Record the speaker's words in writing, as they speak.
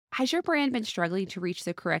Has your brand been struggling to reach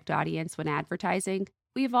the correct audience when advertising?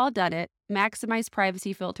 We've all done it. Maximize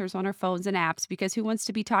privacy filters on our phones and apps because who wants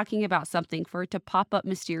to be talking about something for it to pop up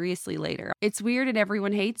mysteriously later? It's weird and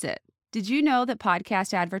everyone hates it. Did you know that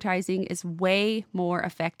podcast advertising is way more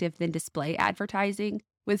effective than display advertising?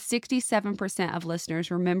 With 67% of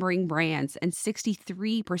listeners remembering brands and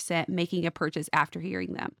 63% making a purchase after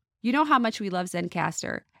hearing them. You know how much we love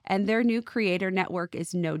Zencaster, and their new creator network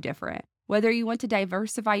is no different. Whether you want to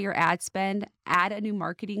diversify your ad spend, add a new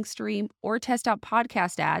marketing stream, or test out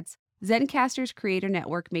podcast ads, Zencaster's Creator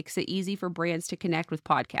Network makes it easy for brands to connect with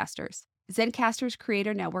podcasters. Zencaster's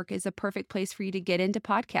Creator Network is a perfect place for you to get into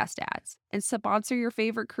podcast ads and sponsor your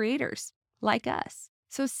favorite creators, like us.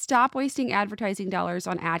 So stop wasting advertising dollars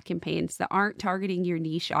on ad campaigns that aren't targeting your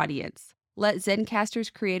niche audience. Let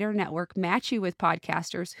Zencaster's Creator Network match you with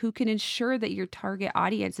podcasters who can ensure that your target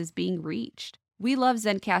audience is being reached. We love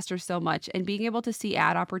Zencaster so much, and being able to see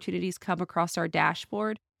ad opportunities come across our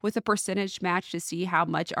dashboard with a percentage match to see how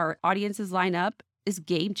much our audiences line up is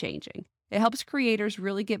game changing. It helps creators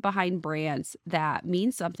really get behind brands that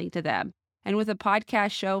mean something to them. And with a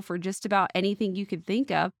podcast show for just about anything you can think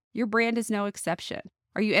of, your brand is no exception.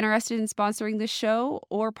 Are you interested in sponsoring this show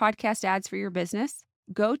or podcast ads for your business?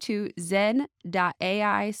 Go to zen.ai/gruesome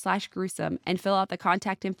and fill out the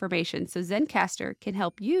contact information so Zencaster can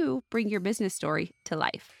help you bring your business story to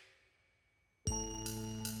life.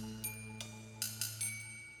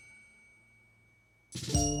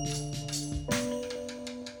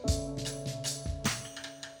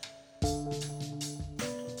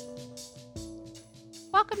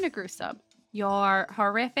 Welcome to Gruesome, your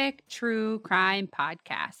horrific true crime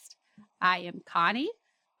podcast. I am Connie,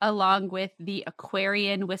 along with the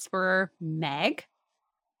Aquarian whisperer, Meg.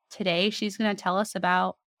 Today, she's going to tell us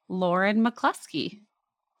about Lauren McCluskey.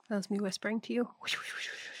 That was me whispering to you.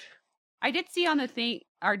 I did see on the thing,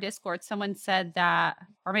 our Discord, someone said that,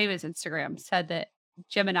 or maybe it was Instagram, said that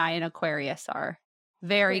Gemini and Aquarius are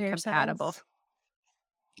very compatible. Signs.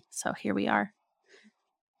 So here we are.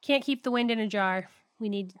 Can't keep the wind in a jar. We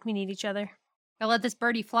need each other. I'll let this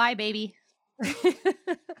birdie fly, baby.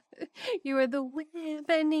 You are the wind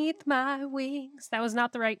beneath my wings. That was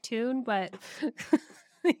not the right tune, but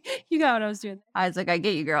you got what I was doing. I was like, I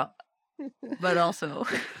get you, girl. But also,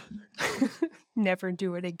 never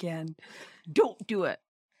do it again. Don't do it.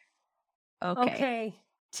 Okay.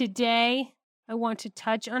 Today, I want to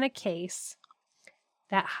touch on a case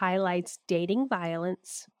that highlights dating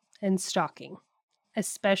violence and stalking,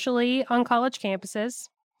 especially on college campuses,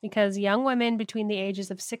 because young women between the ages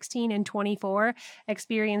of 16 and 24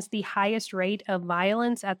 experience the highest rate of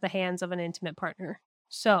violence at the hands of an intimate partner.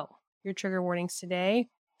 So, your trigger warnings today: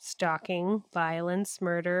 stalking, violence,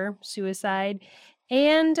 murder, suicide,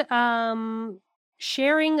 and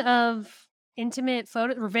sharing of intimate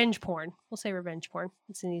photo, revenge porn. We'll say revenge porn.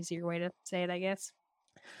 It's an easier way to say it, I guess.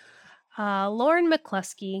 Lauren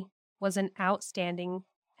McCluskey was an outstanding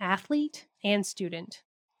athlete and student.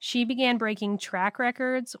 She began breaking track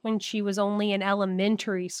records when she was only in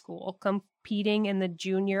elementary school, competing in the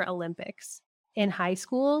Junior Olympics. In high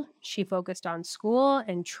school, she focused on school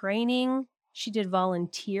and training. She did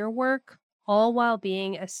volunteer work, all while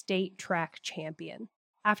being a state track champion.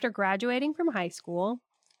 After graduating from high school,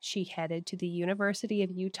 she headed to the University of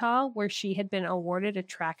Utah, where she had been awarded a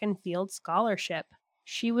track and field scholarship.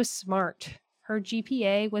 She was smart. Her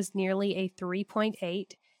GPA was nearly a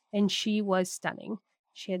 3.8, and she was stunning.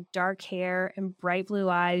 She had dark hair and bright blue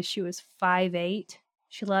eyes. She was 5'8".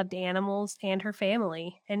 She loved animals and her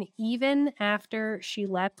family. And even after she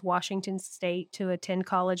left Washington State to attend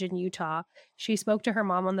college in Utah, she spoke to her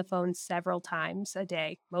mom on the phone several times a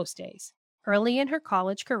day, most days. Early in her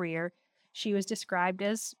college career, she was described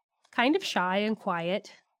as kind of shy and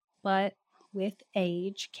quiet, but with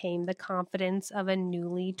age came the confidence of a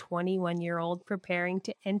newly 21-year-old preparing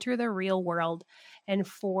to enter the real world and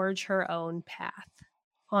forge her own path.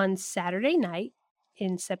 On Saturday night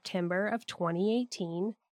in September of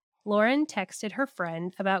 2018, Lauren texted her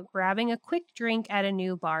friend about grabbing a quick drink at a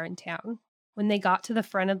new bar in town. When they got to the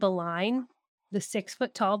front of the line, the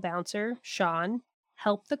 6-foot-tall bouncer, Sean,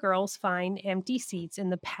 helped the girls find empty seats in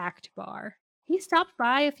the packed bar. He stopped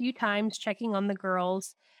by a few times checking on the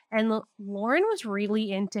girls, and Lauren was really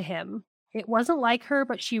into him. It wasn't like her,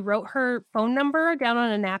 but she wrote her phone number down on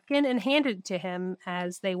a napkin and handed it to him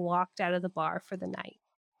as they walked out of the bar for the night.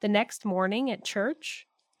 The next morning at church,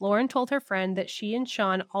 Lauren told her friend that she and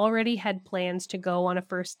Sean already had plans to go on a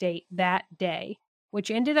first date that day, which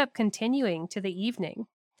ended up continuing to the evening.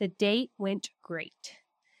 The date went great.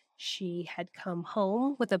 She had come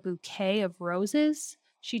home with a bouquet of roses,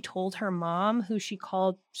 She told her mom, who she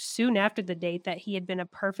called soon after the date, that he had been a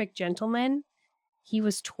perfect gentleman. He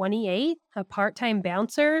was 28, a part-time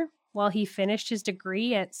bouncer, while he finished his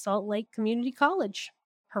degree at Salt Lake Community College.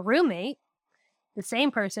 Her roommate, the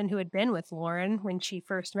same person who had been with Lauren when she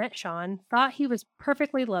first met Sean, thought he was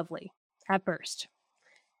perfectly lovely at first.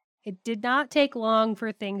 It did not take long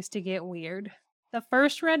for things to get weird. The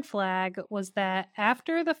first red flag was that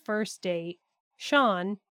after the first date,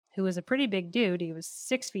 Sean, who was a pretty big dude, he was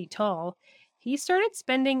 6 feet tall, he started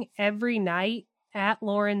spending every night at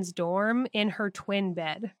Lauren's dorm in her twin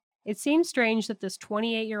bed. It seemed strange that this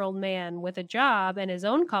 28-year-old man with a job and his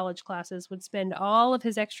own college classes would spend all of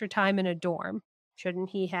his extra time in a dorm. Shouldn't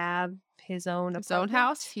he have his own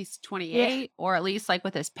house? He's 28, or at least like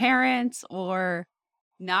with his parents, or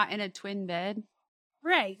not in a twin bed.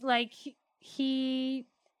 Right. Like he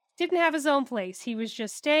didn't have his own place. He was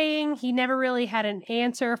just staying. He never really had an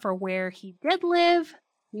answer for where he did live.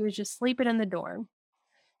 He was just sleeping in the dorm.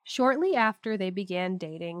 Shortly after they began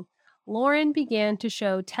dating, Lauren began to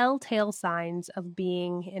show telltale signs of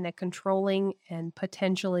being in a controlling and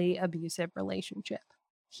potentially abusive relationship.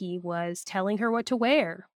 He was telling her what to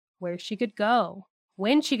wear, where she could go,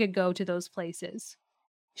 when she could go to those places.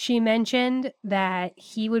 She mentioned that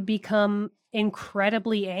he would become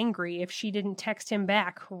incredibly angry if she didn't text him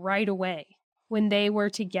back right away. When they were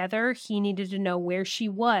together, he needed to know where she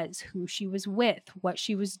was, who she was with, what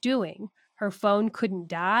she was doing. Her phone couldn't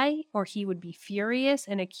die, or he would be furious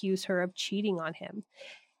and accuse her of cheating on him.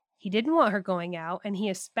 He didn't want her going out, and he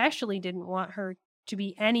especially didn't want her to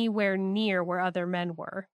be anywhere near where other men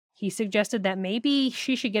were. He suggested that maybe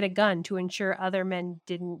she should get a gun to ensure other men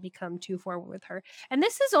didn't become too forward with her. And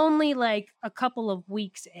this is only like a couple of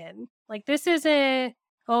weeks in. Like, this isn't,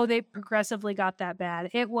 oh, they progressively got that bad.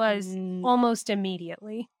 It was almost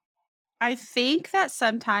immediately. I think that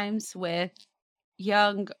sometimes with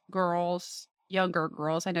younger girls,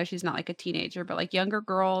 I know she's not like a teenager, but like younger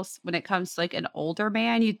girls, when it comes to like an older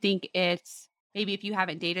man, you'd think it's maybe if you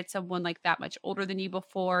haven't dated someone like that much older than you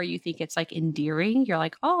before, you think it's like endearing. You're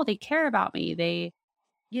like, oh, they care about me. They,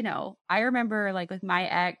 I remember like with my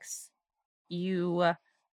ex, you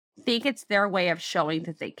think it's their way of showing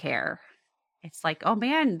that they care. It's like, oh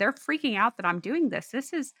man, they're freaking out that I'm doing this.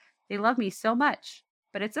 They love me so much.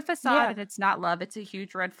 But it's a facade and it's not love. It's a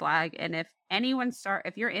huge red flag. And if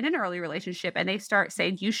if you're in an early relationship and they start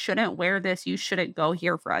saying, you shouldn't wear this, you shouldn't go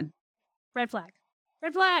here, friend. Red flag.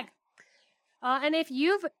 Red flag. And if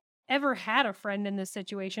you've ever had a friend in this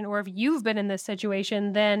situation, or if you've been in this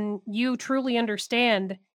situation, then you truly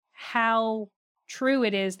understand how true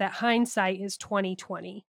it is that hindsight is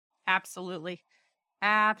 20/20. Absolutely.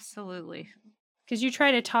 Absolutely. Because you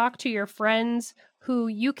try to talk to your friends who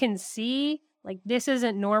you can see, like, this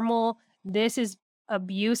isn't normal, this is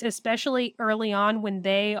abuse, especially early on when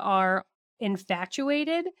they are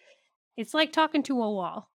infatuated. It's like talking to a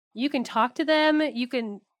wall. You can talk to them, you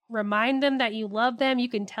can remind them that you love them, you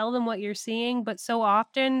can tell them what you're seeing, but so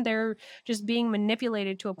often they're just being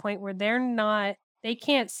manipulated to a point where they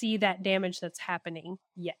can't see that damage that's happening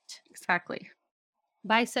yet. Exactly.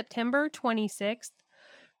 By September 26th,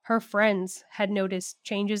 her friends had noticed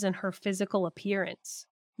changes in her physical appearance,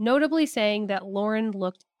 notably saying that Lauren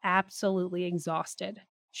looked absolutely exhausted.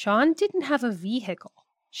 Sean didn't have a vehicle.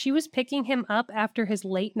 She was picking him up after his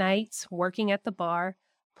late nights working at the bar,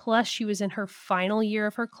 plus she was in her final year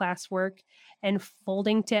of her classwork and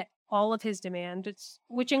folding to all of his demands,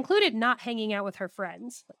 which included not hanging out with her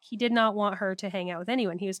friends. Like, he did not want her to hang out with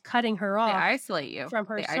anyone. He was cutting her off. They isolate you from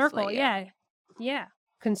her circle. Yeah.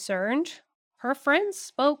 Concerned, her friends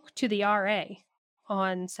spoke to the RA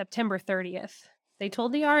on September 30th. They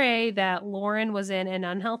told the RA that Lauren was in an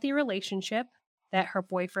unhealthy relationship, that her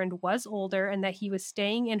boyfriend was older, and that he was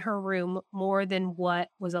staying in her room more than what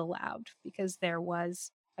was allowed, because there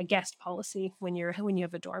was a guest policy when you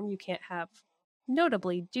have a dorm. You can't have,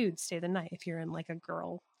 notably, dudes stay the night if you're in like a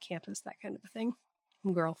girl campus, that kind of a thing.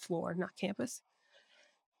 Girl floor, not campus.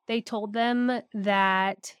 They told them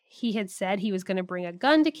that he had said he was going to bring a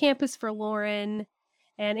gun to campus for Lauren.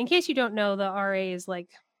 And in case you don't know, the RA is like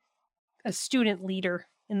a student leader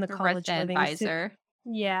in the college living. Advisor.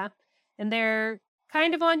 Yeah. And they're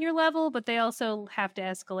kind of on your level, but they also have to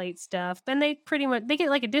escalate stuff. And they get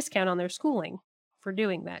like a discount on their schooling for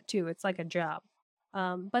doing that too. It's like a job.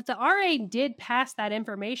 But the RA did pass that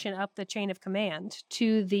information up the chain of command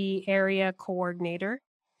to the area coordinator.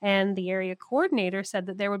 And the area coordinator said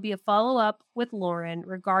that there would be a follow-up with Lauren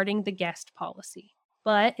regarding the guest policy.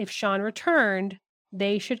 But if Sean returned,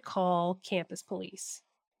 they should call campus police.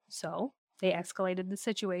 So they escalated the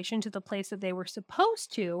situation to the place that they were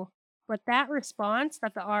supposed to But that response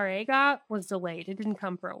that the RA got was delayed. It didn't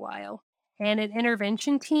come for a while. And an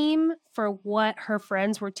intervention team for what her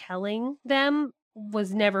friends were telling them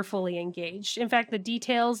was never fully engaged. In fact, the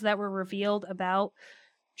details that were revealed about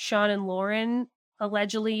Sean and Lauren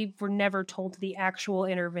allegedly were never told to the actual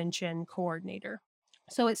intervention coordinator.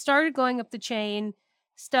 So it started going up the chain,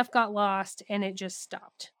 stuff got lost, and it just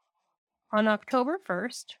stopped. On October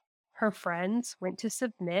 1st, her friends went to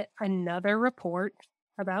submit another report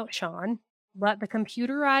about Sean, but the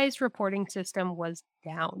computerized reporting system was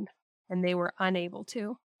down and they were unable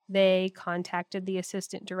to. They contacted the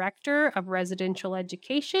assistant director of residential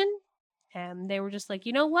education and they were just like,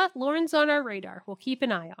 you know what? Lauren's on our radar. We'll keep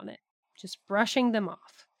an eye on it. Just brushing them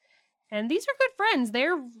off. And these are good friends.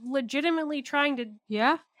 They're legitimately trying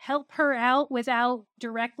to help her out without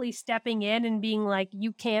directly stepping in and being like,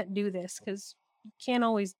 you can't do this, because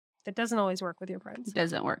that doesn't always work with your friends. It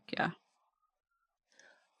doesn't work, yeah.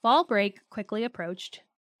 Fall break quickly approached,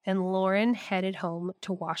 and Lauren headed home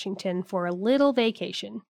to Washington for a little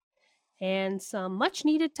vacation and some much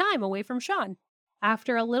needed time away from Sean.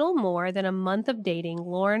 After a little more than a month of dating,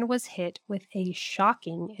 Lauren was hit with a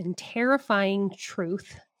shocking and terrifying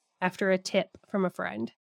truth after a tip from a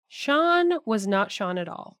friend. Sean was not Sean at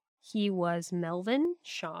all. He was Melvin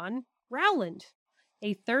Sean Rowland,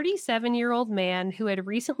 a 37-year-old man who had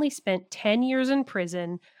recently spent 10 years in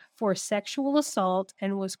prison for sexual assault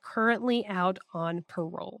and was currently out on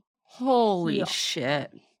parole. Holy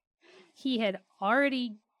shit. He had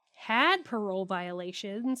already had parole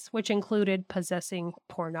violations, which included possessing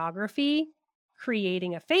pornography,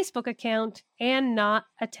 creating a Facebook account, and not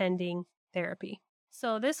attending therapy.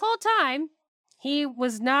 So this whole time, he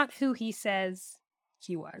was not who he says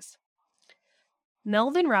he was.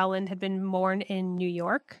 Melvin Rowland had been born in New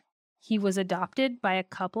York. He was adopted by a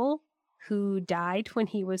couple who died when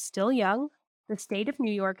he was still young. The state of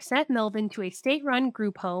New York sent Melvin to a state-run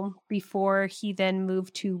group home before he then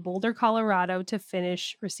moved to Boulder, Colorado to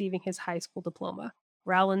finish receiving his high school diploma.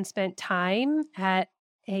 Rowland spent time at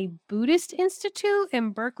a Buddhist institute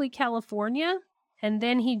in Berkeley, California, and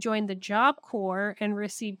then he joined the Job Corps and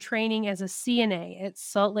received training as a CNA at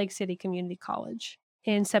Salt Lake City Community College.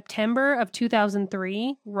 In September of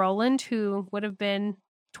 2003, Rowland, who would have been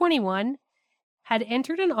 21, had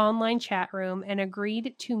entered an online chat room and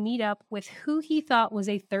agreed to meet up with who he thought was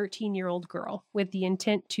a 13-year-old girl with the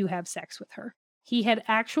intent to have sex with her. He had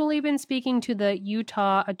actually been speaking to the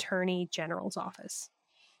Utah Attorney General's office.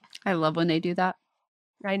 I love when they do that.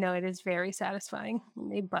 I know, it is very satisfying when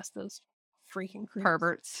they bust those freaking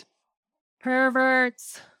creeps.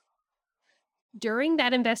 Perverts. During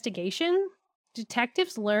that investigation,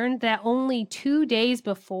 detectives learned that only 2 days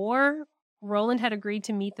before Rowland had agreed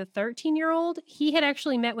to meet the 13-year-old, he had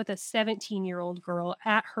actually met with a 17-year-old girl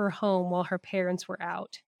at her home while her parents were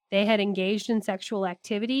out. They had engaged in sexual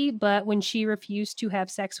activity, but when she refused to have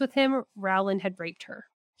sex with him, Rowland had raped her.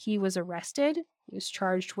 He was arrested. He was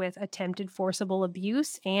charged with attempted forcible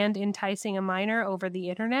abuse and enticing a minor over the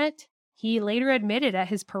internet. He later admitted at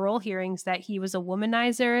his parole hearings that he was a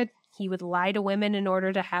womanizer. He would lie to women in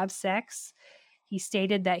order to have sex. He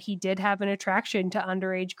stated that he did have an attraction to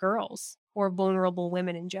underage girls or vulnerable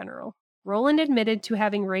women in general. Rowland admitted to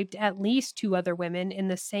having raped at least 2 other women in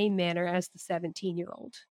the same manner as the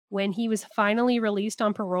 17-year-old. When he was finally released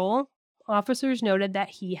on parole, officers noted that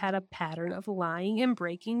he had a pattern of lying and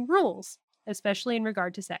breaking rules, especially in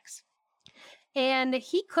regard to sex. And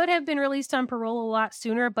he could have been released on parole a lot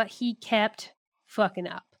sooner, but he kept fucking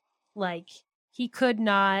up. Like, he could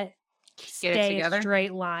not stay a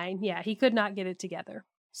straight line. Yeah, he could not get it together.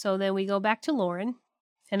 So then we go back to Lauren.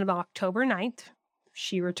 And on October 9th,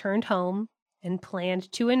 she returned home and planned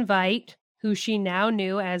to invite who she now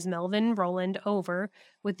knew as Melvin Rowland over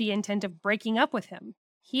with the intent of breaking up with him.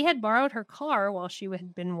 He had borrowed her car while she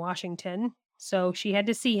had been in Washington, so she had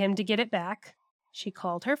to see him to get it back. She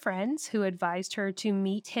called her friends, who advised her to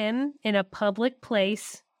meet him in a public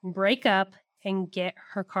place, break up, and get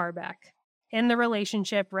her car back. In the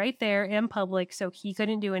relationship right there in public, so he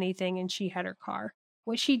couldn't do anything and she had her car.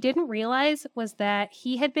 What she didn't realize was that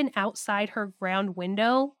he had been outside her ground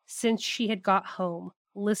window since she had got home,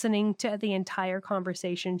 listening to the entire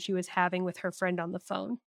conversation she was having with her friend on the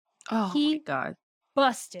phone. Oh, my God.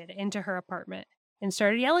 Busted into her apartment and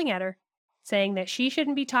started yelling at her, saying that she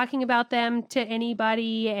shouldn't be talking about them to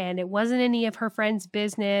anybody and it wasn't any of her friends'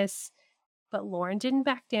 business. But Lauren didn't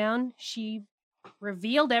back down. She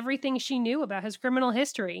revealed everything she knew about his criminal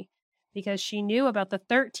history because she knew about the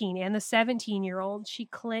 13 and the 17-year-old.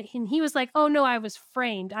 And he was like, oh, no, I was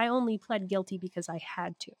framed. I only pled guilty because I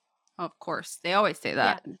had to. Of course. They always say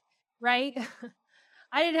that. Yeah, right?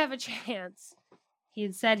 I didn't have a chance. He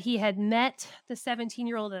had said he had met the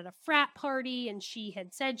 17-year-old at a frat party and she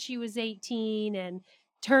had said she was 18 and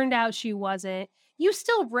turned out she wasn't. You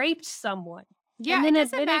still raped someone. Yeah, and then it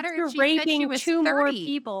doesn't admitted matter to if she said she raping was 2 more 30.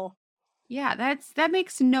 people. Yeah, that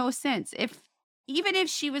makes no sense. Even if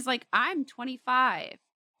she was like, I'm 25,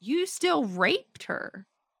 you still raped her.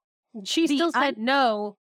 She still said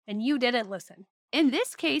no, and you didn't listen. In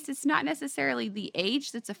this case, it's not necessarily the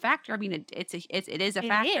age that's a factor. I mean, it is a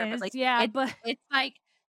factor, but like, but it's like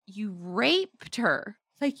you raped her.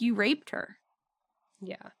 It's like you raped her.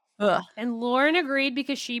 Yeah. Ugh. And Lauren agreed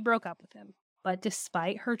because she broke up with him. But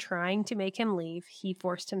despite her trying to make him leave, he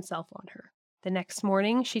forced himself on her. The next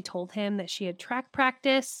morning, she told him that she had track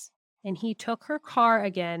practice, and he took her car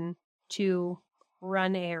again to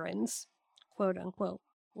run errands, quote unquote.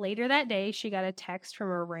 Later that day, she got a text from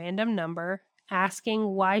a random number asking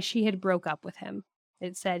why she had broke up with him.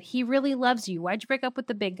 It said, "He really loves you. Why'd you break up with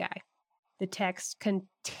the big guy?" The text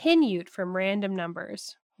continued from random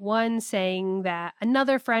numbers. One saying that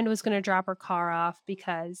another friend was going to drop her car off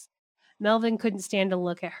because Melvin couldn't stand to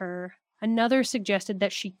look at her. Another suggested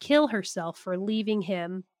that she kill herself for leaving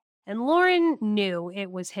him. And Lauren knew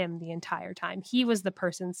it was him the entire time. He was the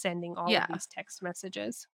person sending all of these text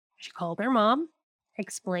messages. She called her mom,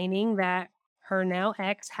 explaining that her now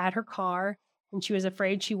ex had her car and she was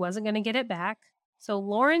afraid she wasn't going to get it back. So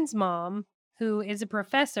Lauren's mom, who is a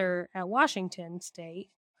professor at Washington State,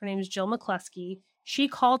 her name is Jill McCluskey, she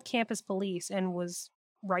called campus police and was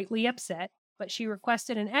rightly upset, but she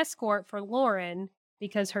requested an escort for Lauren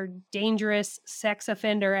because her dangerous sex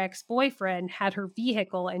offender ex-boyfriend had her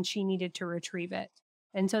vehicle and she needed to retrieve it.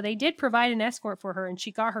 And so they did provide an escort for her and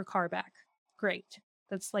she got her car back. Great.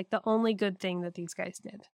 That's like the only good thing that these guys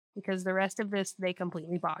did, because the rest of this they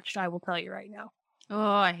completely botched, I will tell you right now. Oh,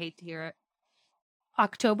 I hate to hear it.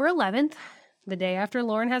 October 11th, the day after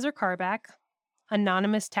Lauren has her car back,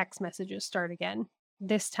 anonymous text messages start again.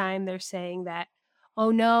 This time they're saying that, oh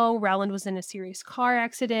no, Rowland was in a serious car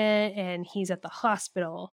accident and he's at the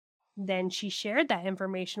hospital. Then she shared that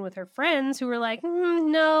information with her friends who were like,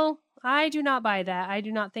 no, I do not buy that. I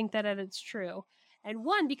do not think that it's true. And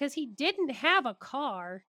one, because he didn't have a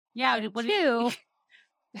car. Yeah. And two,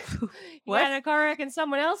 he had a car wreck in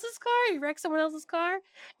someone else's car. He wrecked someone else's car.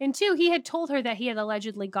 And two, he had told her that he had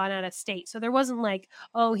allegedly gone out of state. So there wasn't like,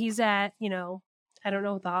 oh, he's at, I don't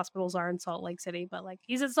know what the hospitals are in Salt Lake City, but like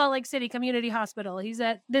he's at Salt Lake City Community Hospital. He's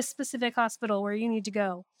at this specific hospital where you need to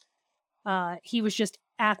go. He was just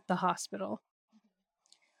at the hospital.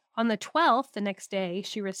 On the 12th, the next day,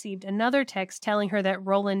 she received another text telling her that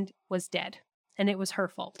Roland was dead and it was her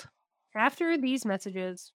fault. After these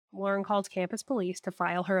messages, Lauren called campus police to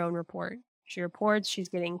file her own report. She reports she's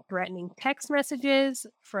getting threatening text messages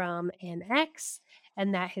from an ex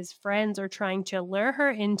and that his friends are trying to lure her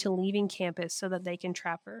into leaving campus so that they can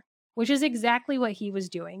trap her, which is exactly what he was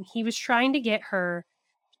doing. He was trying to get her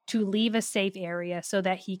to leave a safe area so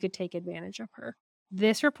that he could take advantage of her.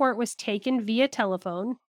 This report was taken via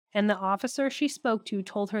telephone, and the officer she spoke to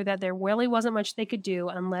told her that there really wasn't much they could do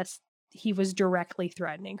unless he was directly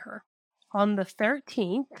threatening her. On the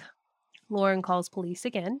 13th, Lauren calls police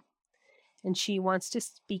again, and she wants to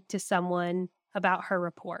speak to someone about her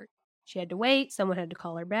report. She had to wait. Someone had to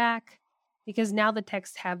call her back because now the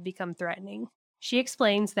texts have become threatening. She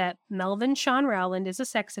explains that Melvin Sean Rowland is a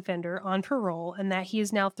sex offender on parole and that he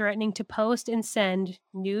is now threatening to post and send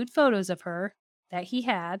nude photos of her that he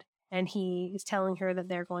had, and he is telling her that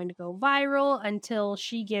they're going to go viral until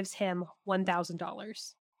she gives him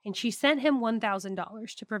 $1,000. And she sent him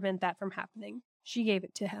 $1,000 to prevent that from happening. She gave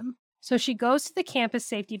it to him. So she goes to the campus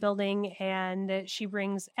safety building and she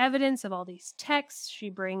brings evidence of all these texts. She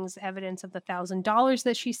brings evidence of the $1,000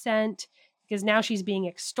 that she sent because now she's being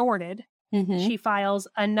extorted. Mm-hmm. She files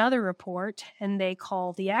another report and they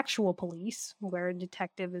call the actual police, where a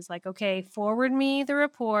detective is like, okay, forward me the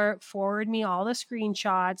report, forward me all the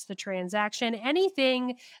screenshots, the transaction,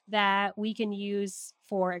 anything that we can use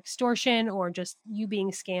for extortion or just you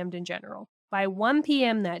being scammed in general. By 1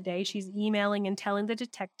 p.m. that day, she's emailing and telling the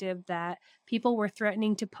detective that people were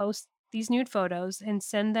threatening to post these nude photos and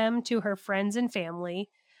send them to her friends and family,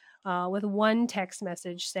 with one text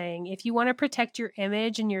message saying, if you want to protect your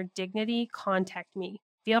image and your dignity, contact me.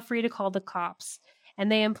 Feel free to call the cops.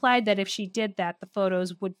 And they implied that if she did that, the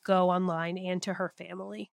photos would go online and to her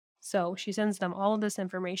family. So she sends them all of this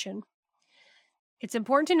information. It's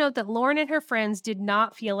important to note that Lauren and her friends did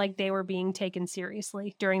not feel like they were being taken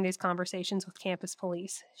seriously during these conversations with campus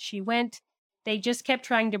police. She went They just kept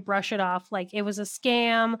trying to brush it off like it was a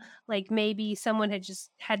scam, like maybe someone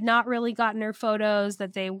had not really gotten her photos,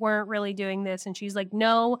 that they weren't really doing this. And she's like,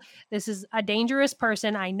 no, this is a dangerous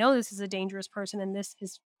person. I know this is a dangerous person, and this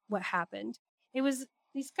is what happened.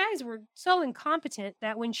 These guys were so incompetent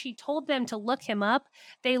that when she told them to look him up,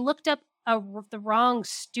 they looked up the wrong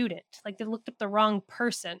student. Like they looked up the wrong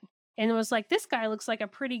person. And it was like, this guy looks like a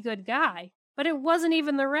pretty good guy. But it wasn't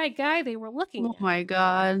even the right guy they were looking at. Oh my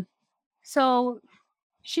God. So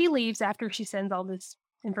she leaves after she sends all this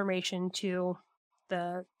information to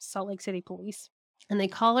the Salt Lake City police. And they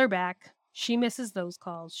call her back. She misses those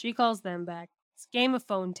calls. She calls them back. It's a game of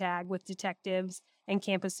phone tag with detectives and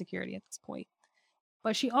campus security at this point.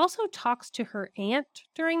 But she also talks to her aunt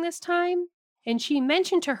during this time. And she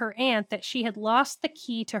mentioned to her aunt that she had lost the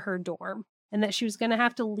key to her dorm and that she was going to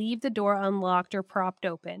have to leave the door unlocked or propped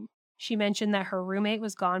open. She mentioned that her roommate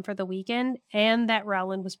was gone for the weekend and that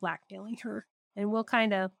Rowland was blackmailing her. And we'll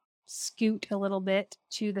kind of scoot a little bit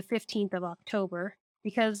to the 15th of October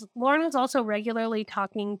because Lauren was also regularly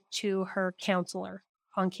talking to her counselor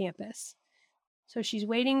on campus. So she's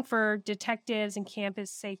waiting for detectives and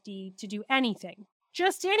campus safety to do anything,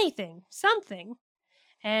 just anything, something.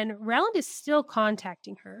 And Rowland is still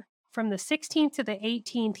contacting her. From the 16th to the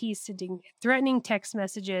 18th, he's sending threatening text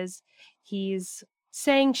messages. He's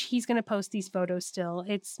saying he's going to post these photos still.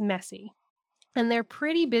 It's messy. And they're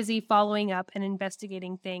pretty busy following up and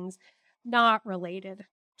investigating things not related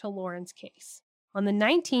to Lauren's case. On the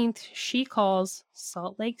 19th, she calls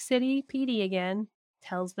Salt Lake City PD again,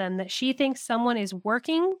 tells them that she thinks someone is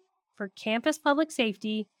working for campus public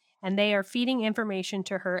safety and they are feeding information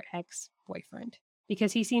to her ex-boyfriend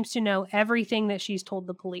because he seems to know everything that she's told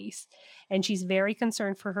the police, and she's very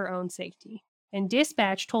concerned for her own safety. And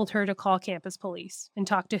dispatch told her to call campus police and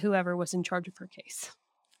talk to whoever was in charge of her case.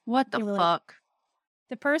 What the fuck?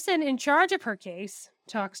 The person in charge of her case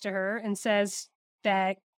talks to her and says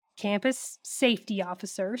that campus safety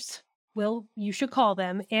officers you should call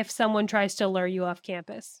them if someone tries to lure you off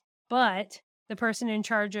campus. But the person in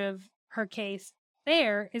charge of her case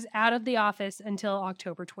there is out of the office until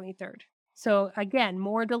October 23rd. So again,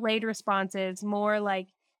 more delayed responses, more like,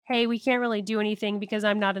 hey, we can't really do anything because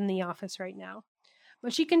I'm not in the office right now.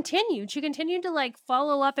 But she continued to like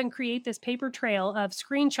follow up and create this paper trail of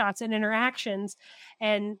screenshots and interactions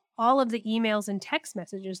and all of the emails and text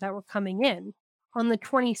messages that were coming in. On the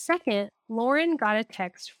 22nd, Lauren got a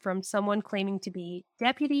text from someone claiming to be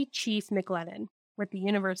Deputy Chief McLennan with the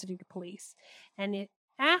University Police. And it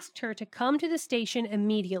asked her to come to the station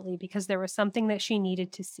immediately because there was something that she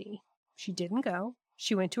needed to see. She didn't go.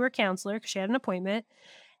 She went to her counselor because she had an appointment.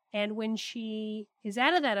 And when she is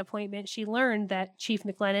out of that appointment, she learned that Chief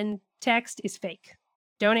McLennan text is fake.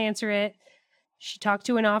 Don't answer it. She talked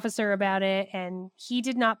to an officer about it, and he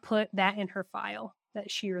did not put that in her file,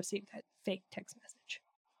 that she received that fake text message.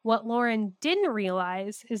 What Lauren didn't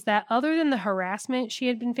realize is that other than the harassment she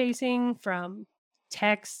had been facing from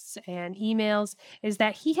texts and emails, is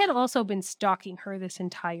that he had also been stalking her this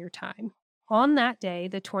entire time. On that day,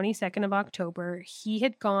 the 22nd of October, he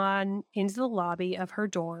had gone into the lobby of her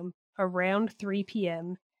dorm around 3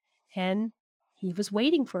 p.m. and he was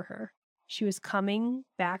waiting for her. She was coming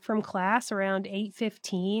back from class around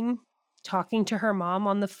 8:15, talking to her mom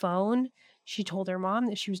on the phone. She told her mom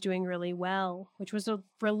that she was doing really well, which was a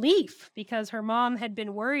relief because her mom had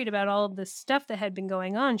been worried about all of this stuff that had been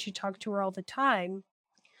going on. She talked to her all the time.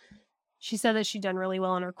 She said that she'd done really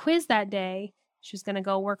well on her quiz that day. She was going to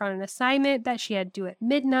go work on an assignment that she had due at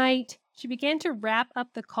midnight. She began to wrap up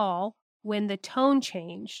the call when the tone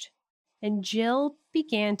changed, and Jill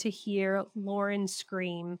began to hear Lauren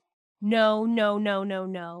scream, "No, no, no, no,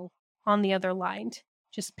 no," on the other line,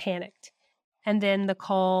 just panicked. And then the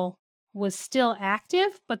call was still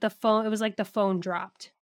active, but it was like the phone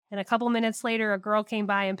dropped. And a couple minutes later, a girl came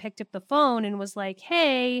by and picked up the phone and was like,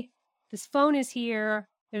 "Hey, this phone is here.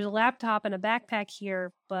 There's a laptop and a backpack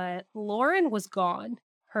here," but Lauren was gone.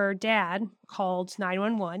 Her dad called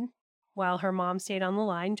 911 while her mom stayed on the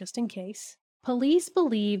line just in case. Police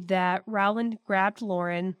believe that Rowland grabbed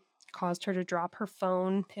Lauren, caused her to drop her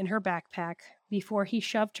phone and her backpack before he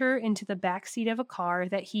shoved her into the back seat of a car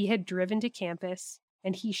that he had driven to campus,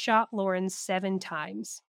 and he shot Lauren 7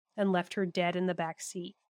 times and left her dead in the back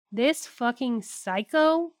seat. This fucking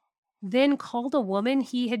psycho then called a woman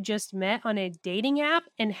he had just met on a dating app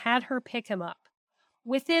and had her pick him up.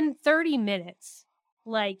 Within 30 minutes,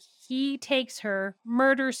 like, he takes her,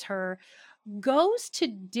 murders her, goes to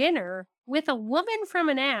dinner with a woman from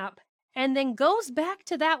an app, and then goes back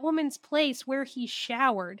to that woman's place where he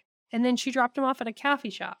showered, and then she dropped him off at a coffee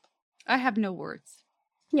shop. I have no words.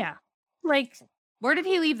 Yeah. Like, Where did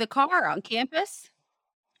he leave the car? On campus?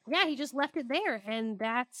 Yeah, he just left it there. And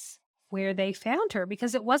that's where they found her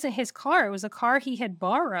because it wasn't his car. It was a car he had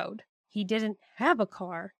borrowed. He didn't have a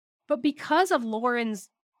car. But because of Lauren's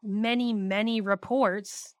many, many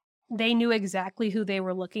reports, they knew exactly who they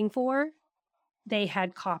were looking for. They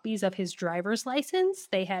had copies of his driver's license.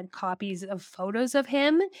 They had copies of photos of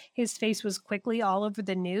him. His face was quickly all over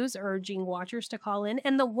the news, urging watchers to call in.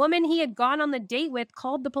 And the woman he had gone on the date with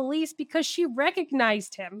called the police because she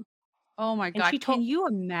recognized him. Oh my God. Can you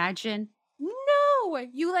imagine? No,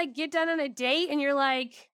 you like get done on a date and you're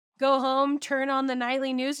like, go home, turn on the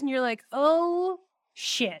nightly news, and you're like, oh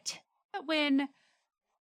shit. When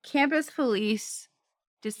campus police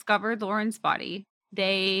discovered Lauren's body,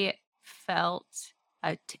 they felt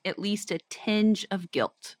at least a tinge of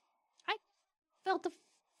guilt. I felt a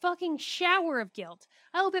fucking shower of guilt.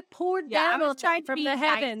 I hope it poured down from the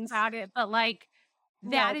heavens. About it, but like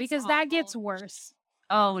that, because that gets worse.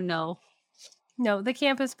 Oh no. No, the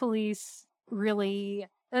campus police really,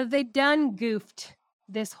 they done goofed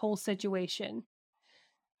this whole situation.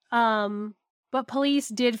 But police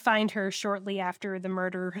did find her shortly after the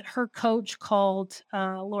murder. Her coach called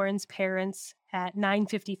Lauren's parents at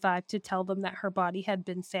 9:55 to tell them that her body had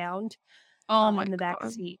been found in the back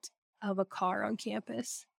seat of a car on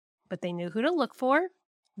campus. But they knew who to look for.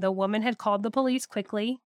 The woman had called the police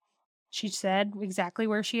quickly. She said exactly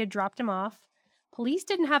where she had dropped him off. Police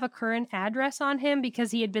didn't have a current address on him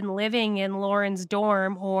because he had been living in Lauren's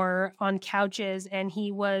dorm or on couches, and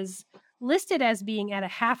he was listed as being at a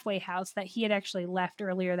halfway house that he had actually left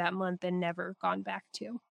earlier that month and never gone back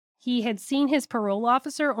to. He had seen his parole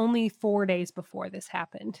officer only 4 days before this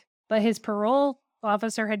happened, but his parole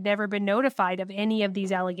officer had never been notified of any of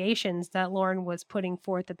these allegations that Lauren was putting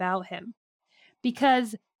forth about him.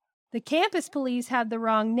 Because the campus police had the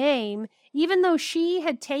wrong name, even though she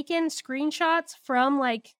had taken screenshots from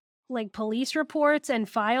like police reports and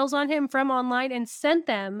files on him from online and sent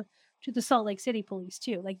them to the Salt Lake City police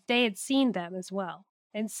too. Like they had seen them as well.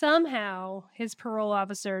 And somehow his parole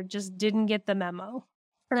officer just didn't get the memo.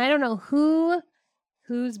 And I don't know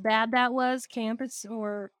whose bad that was, campus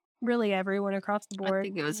or really everyone across the board. I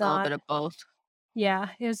think it was a little bit of both.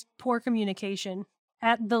 Yeah, it was poor communication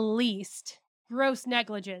at the least. Gross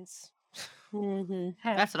negligence. Mm-hmm.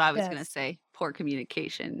 That's what I was going to say. Poor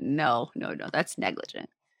communication. No. That's negligent.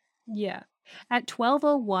 Yeah. At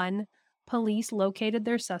 12:01, police located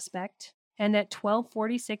their suspect. And at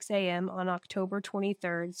 12:46 a.m. on October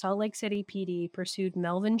 23rd, Salt Lake City PD pursued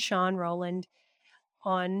Melvin Sean Rowland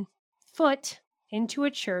on foot into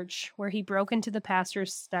a church where he broke into the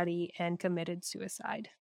pastor's study and committed suicide.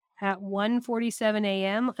 At 1:47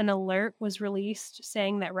 a.m., an alert was released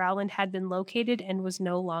saying that Rowland had been located and was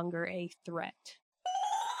no longer a threat.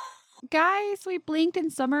 Guys, we blinked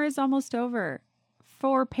and summer is almost over.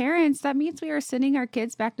 For parents, that means we are sending our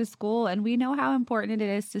kids back to school, and we know how important it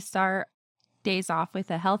is to start days off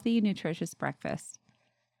with a healthy, nutritious breakfast.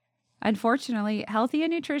 Unfortunately, healthy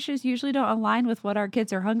and nutritious usually don't align with what our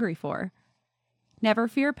kids are hungry for. Never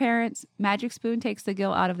fear, parents. Magic Spoon takes the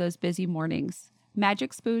guilt out of those busy mornings.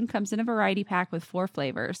 Magic Spoon comes in a variety pack with 4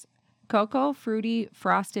 flavors: cocoa, fruity,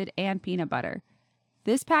 frosted, and peanut butter.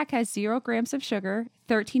 This pack has 0 grams of sugar,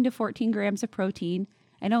 13 to 14 grams of protein,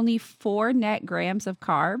 and only 4 net grams of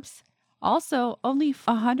carbs. Also, only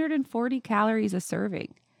 140 calories a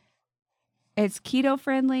serving. It's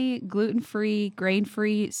keto-friendly, gluten-free,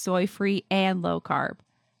 grain-free, soy-free, and low-carb.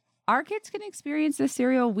 Our kids can experience the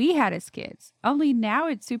cereal we had as kids, only now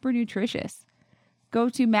it's super nutritious. Go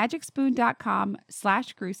to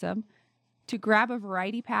magicspoon.com/gruesome to grab a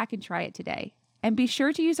variety pack and try it today. And be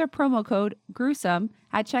sure to use our promo code GRUESOME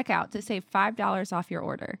at checkout to save $5 off your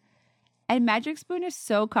order. And Magic Spoon is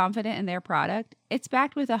so confident in their product, it's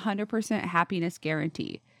backed with a 100% happiness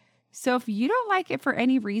guarantee. So if you don't like it for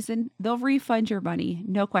any reason, they'll refund your money,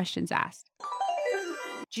 no questions asked.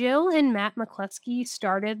 Jill and Matt McCluskey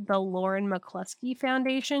started the Lauren McCluskey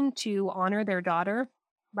Foundation to honor their daughter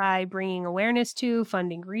by bringing awareness to,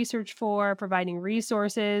 funding research for, providing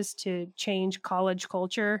resources to change college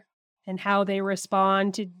culture and how they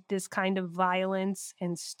respond to this kind of violence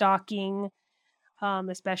and stalking,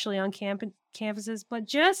 especially on campuses. But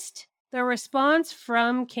just the response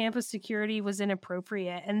from campus security was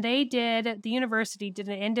inappropriate. And the university did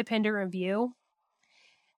an independent review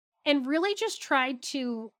and really just tried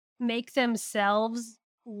to make themselves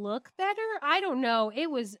look better. I don't know. It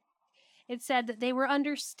said that they were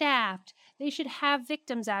understaffed. They should have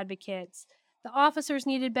victims advocates. The officers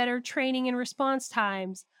needed better training and response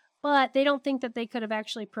times, but they don't think that they could have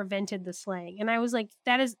actually prevented the slaying. And I was like,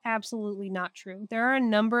 that is absolutely not true. There are a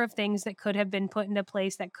number of things that could have been put into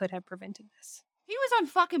place that could have prevented this. He was on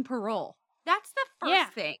fucking parole. That's the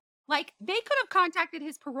first thing. Like, they could have contacted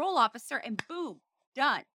his parole officer and boom,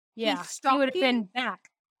 done. Yeah, he would have been back.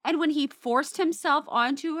 And when he forced himself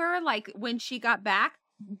onto her, like when she got back,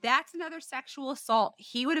 that's another sexual assault.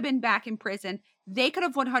 He would have been back in prison. They could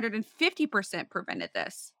have 150% prevented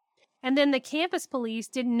this. And then the campus police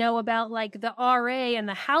didn't know about like the RA and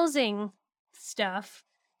the housing stuff.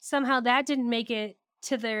 Somehow that didn't make it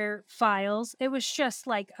to their files. It was just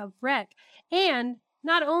like a wreck. And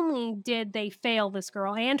not only did they fail this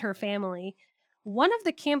girl and her family, one of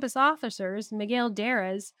the campus officers, Miguel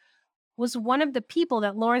Darres, was one of the people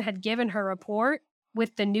that Lauren had given her report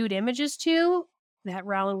with the nude images to that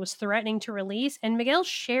Rowland was threatening to release. And Miguel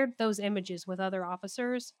shared those images with other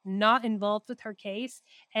officers not involved with her case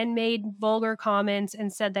and made vulgar comments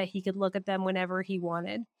and said that he could look at them whenever he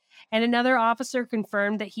wanted. And another officer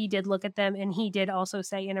confirmed that he did look at them and he did also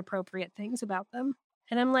say inappropriate things about them.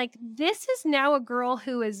 And I'm like, this is now a girl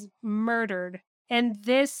who is murdered. And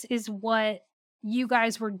this is what you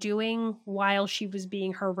guys were doing while she was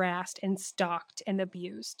being harassed and stalked and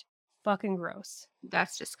abused. Fucking gross.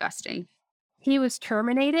 That's disgusting. He was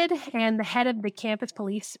terminated and the head of the campus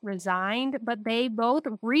police resigned, but they both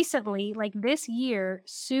recently, like this year,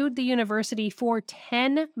 sued the university for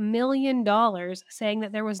 $10 million, saying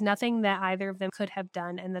that there was nothing that either of them could have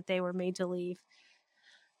done and that they were made to leave.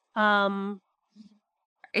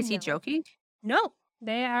 Is he joking? No,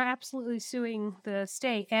 they are absolutely suing the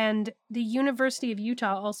state. And the University of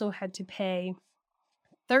Utah also had to pay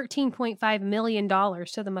 $13.5 million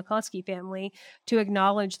to the McCluskey family to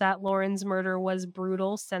acknowledge that Lauren's murder was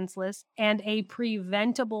brutal, senseless, and a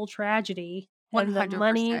preventable tragedy. 100%. And the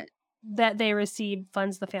money that they received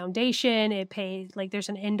funds the foundation. It paid, like, there's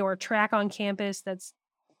an indoor track on campus that's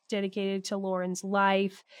dedicated to Lauren's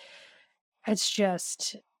life. It's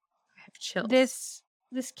just, I have chills.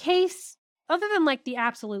 This case, other than like the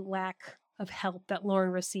absolute lack of help that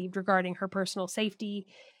Lauren received regarding her personal safety,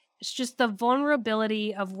 it's just the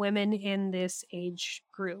vulnerability of women in this age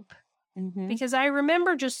group. Mm-hmm. Because I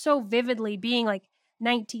remember just so vividly being like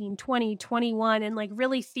 19, 20, 21 and like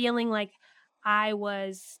really feeling like I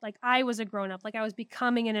was a grown-up, like I was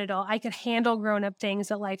becoming an adult. I could handle grown-up things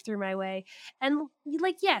that life threw my way. And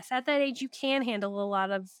like, yes, at that age, you can handle a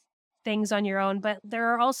lot of things on your own, but there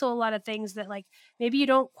are also a lot of things that like maybe you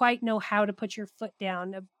don't quite know how to put your foot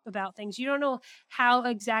down about things. You don't know how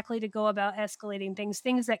exactly to go about escalating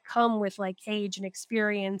things that come with like age and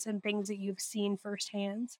experience and things that you've seen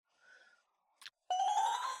firsthand.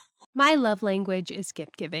 My love language is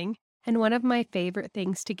gift giving, and one of my favorite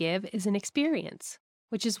things to give is an experience,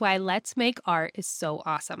 which is why Let's Make Art is so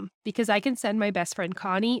awesome, because I can send my best friend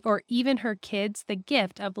Connie or even her kids the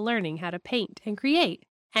gift of learning how to paint and create.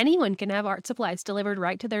 Anyone can have art supplies delivered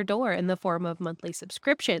right to their door in the form of monthly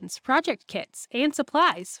subscriptions, project kits, and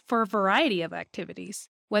supplies for a variety of activities.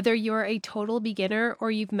 Whether you're a total beginner or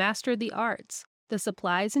you've mastered the arts, the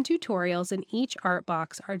supplies and tutorials in each art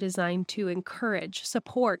box are designed to encourage,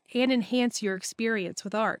 support, and enhance your experience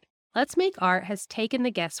with art. Let's Make Art has taken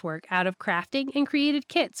the guesswork out of crafting and created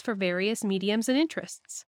kits for various mediums and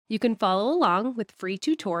interests. You can follow along with free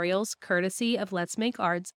tutorials courtesy of Let's Make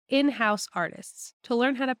Art's in-house artists to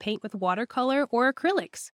learn how to paint with watercolor or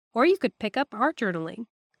acrylics, or you could pick up art journaling.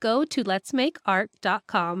 Go to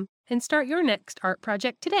letsmakeart.com and start your next art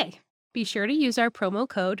project today. Be sure to use our promo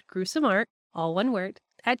code GruesomeArt, all one word,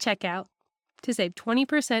 at checkout to save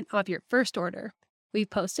 20% off your first order. We've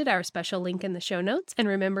posted our special link in the show notes, and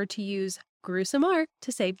remember to use GruesomeArt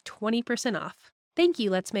to save 20% off. Thank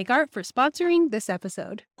you, Let's Make Art, for sponsoring this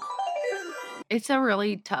episode. It's a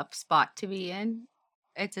really tough spot to be in.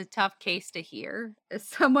 It's a tough case to hear. As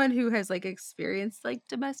someone who has like experienced like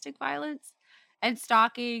domestic violence and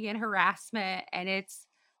stalking and harassment, and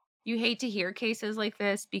you hate to hear cases like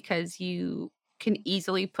this because you can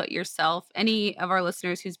easily put yourself, any of our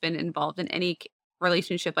listeners who's been involved in any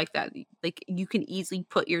relationship like that, like you can easily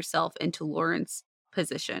put yourself into Lauren's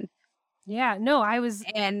position. Yeah, no,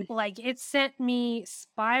 and like it sent me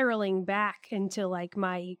spiraling back into like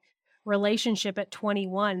my relationship at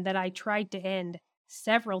 21 that I tried to end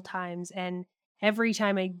several times. And every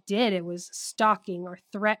time I did, it was stalking or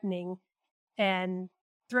threatening, and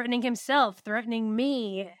threatening himself, threatening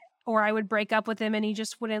me, or I would break up with him and he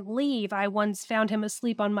just wouldn't leave. I once found him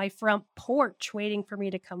asleep on my front porch waiting for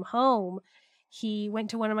me to come home. He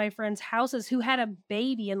went to one of my friends' houses who had a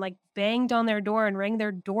baby and like banged on their door and rang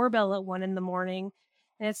their doorbell at 1 a.m. And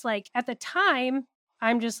it's like, at the time,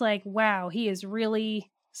 I'm just like, wow, he is really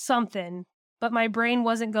something. But my brain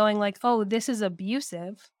wasn't going like, oh, this is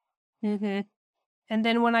abusive. Mm-hmm. And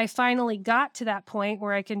then when I finally got to that point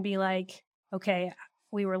where I can be like, okay,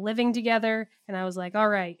 We were living together, and I was like, all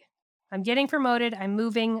right, I'm getting promoted. I'm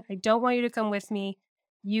moving. I don't want you to come with me.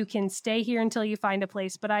 You can stay here until you find a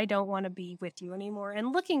place, but I don't want to be with you anymore.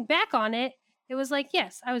 And looking back on it, it was like,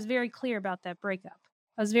 yes, I was very clear about that breakup.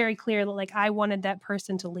 I was very clear that like I wanted that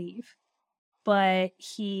person to leave. But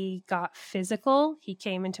he got physical. He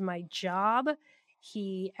came into my job.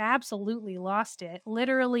 He absolutely lost it.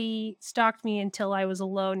 Literally stalked me until I was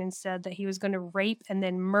alone and said that he was going to rape and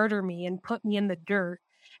then murder me and put me in the dirt.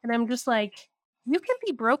 And I'm just like, you can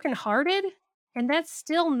be brokenhearted, and that's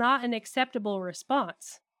still not an acceptable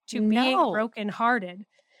response to being No. brokenhearted.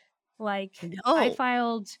 Like, No. I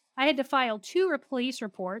had to file 2 police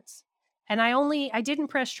reports, and I didn't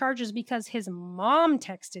press charges because his mom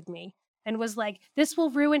texted me and was like, this will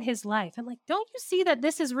ruin his life. I'm like, don't you see that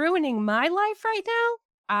this is ruining my life right now?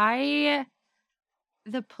 I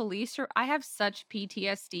have such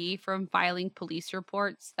PTSD from filing police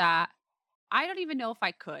reports that I don't even know if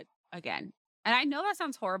I could again. And I know that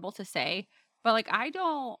sounds horrible to say, but like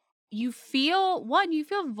you feel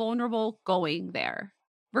vulnerable going there,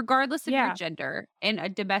 regardless of your gender in a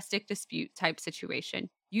domestic dispute type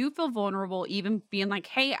situation. You feel vulnerable even being like,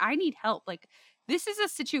 "Hey, I need help." Like this is a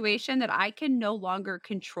situation that I can no longer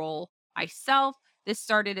control myself. This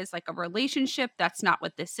started as like a relationship. That's not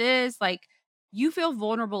what this is. Like you feel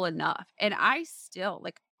vulnerable enough. And I still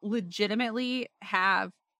like legitimately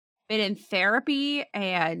have been in therapy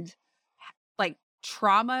and like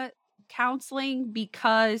trauma counseling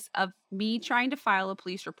because of me trying to file a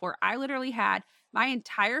police report. I literally had my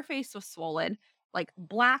entire face was swollen, like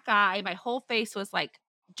black eye. My whole face was like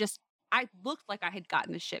just, I looked like I had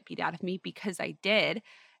gotten the shit beat out of me because I did.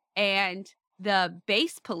 And the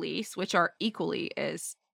base police, which are equally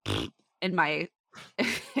as in my,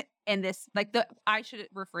 in this, like I should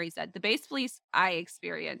rephrase that. The base police I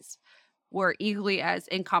experienced were equally as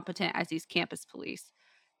incompetent as these campus police.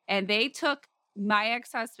 And they took my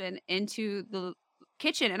ex-husband into the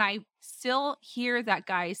kitchen, and I still hear that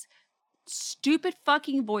guy's stupid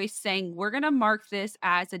fucking voice saying, "We're going to mark this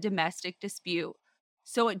as a domestic dispute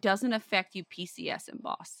so it doesn't affect you PCS and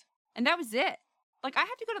boss." And that was it. Like I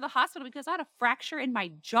had to go to the hospital because I had a fracture in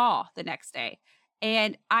my jaw the next day.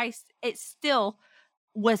 And it still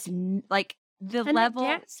was like the and level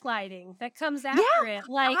gaslighting that comes after it.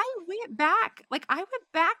 Like I went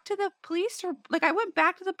back to the police or like I went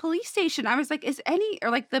back to the police station. I was like, is any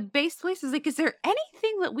or like the base police is like, is there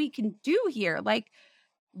anything that we can do here? Like,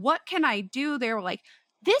 what can I do? They were like,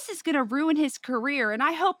 this is gonna ruin his career. And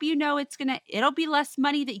I hope you know it'll be less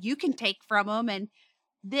money that you can take from him and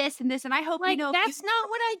this and this. And I hope like you know that's not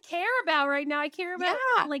what I care about right now. I care about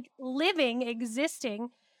like living, existing.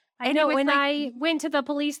 I know when I went to the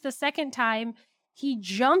police the second time, he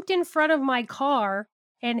jumped in front of my car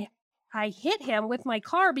and I hit him with my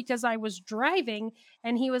car because I was driving.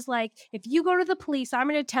 And he was like, if you go to the police, I'm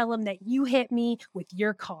going to tell him that you hit me with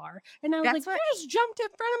your car. And I was like, I just jumped in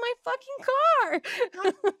front of my fucking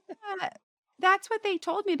car. That's what they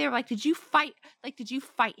told me. They were like, did you fight? Like, did you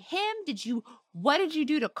fight him? What did you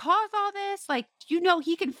do to cause all this? Like, you know,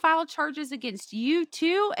 he can file charges against you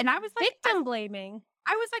too. And I was like, victim blaming.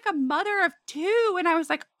 I was like a mother of 2 and I was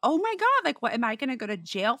like, "Oh my god, like what am I going to go to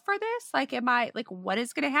jail for this? Like what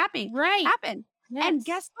is going to happen?" Happen. Yes. And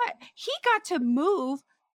guess what? He got to move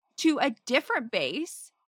to a different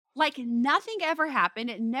base. Like nothing ever happened.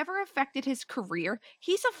 It never affected his career.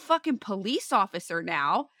 He's a fucking police officer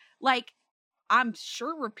now. Like I'm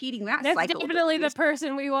sure repeating that That's cycle. Definitely the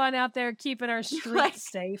person we want out there keeping our streets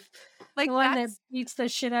safe. Like the one that beats the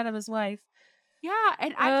shit out of his wife. Yeah,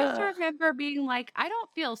 and I just remember being like, I don't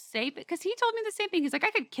feel safe because he told me the same thing. He's like, I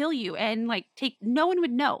could kill you and like no one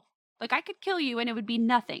would know. Like I could kill you and it would be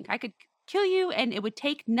nothing. I could kill you and it would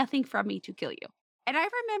take nothing from me to kill you. And I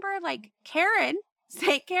remember like Karen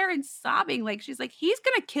sobbing, like she's like, he's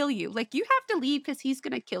gonna kill you. Like you have to leave because he's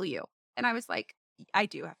gonna kill you. And I was like, I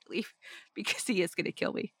do have to leave because he is gonna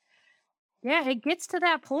kill me. Yeah, it gets to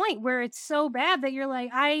that point where it's so bad that you're like,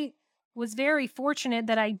 I was very fortunate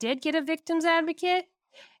that I did get a victim's advocate,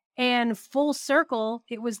 and full circle,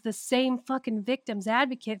 it was the same fucking victim's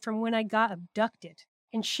advocate from when I got abducted.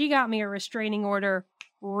 And she got me a restraining order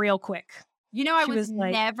real quick. You know, I was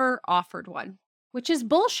never offered one. Which is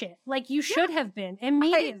bullshit. Like you should have been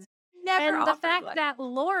immediately. And the fact that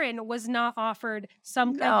Lauren was not offered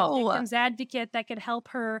some kind of victim's advocate that could help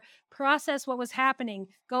her process what was happening,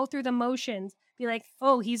 go through the motions, be like,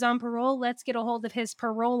 oh, he's on parole. Let's get a hold of his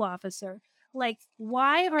parole officer. Like,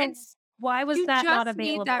 why was that not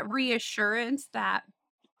available? Need that reassurance that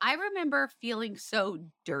I remember feeling so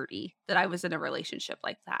dirty that I was in a relationship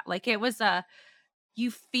like that. Like it was You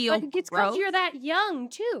feel But it's because you're that young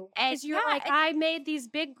too. And Because you're like, I made these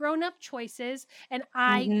big grown up choices and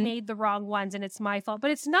I made the wrong ones and it's my fault.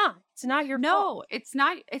 But it's not. It's not your fault. no, it's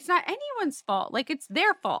not anyone's fault. Like, it's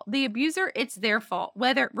their fault. The abuser, it's their fault.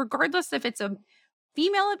 Regardless if it's a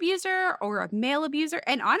female abuser or a male abuser.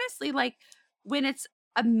 And honestly, like, when it's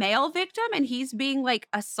a male victim and he's being like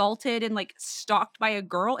assaulted and like stalked by a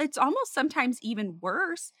girl, it's almost sometimes even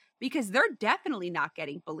worse because they're definitely not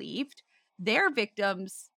getting believed. Their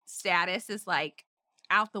victim's status is like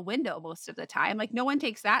out the window most of the time. Like, no one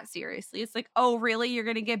takes that seriously. It's like, oh, really? You're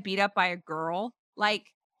going to get beat up by a girl? Like,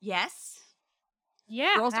 yes.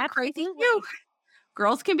 Yeah. Girls are crazy too.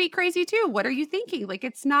 Girls can be crazy too. What are you thinking? Like,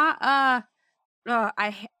 it's not,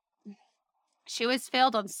 she was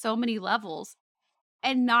failed on so many levels.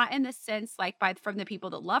 And not in the sense like from the people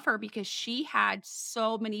that love her, because she had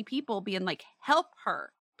so many people being like, help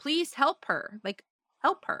her, please help her, like,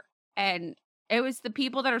 help her. And it was the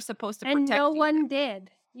people that are supposed to protect you. And no you. one did.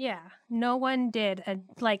 Yeah, no one did. And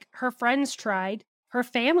like her friends tried, her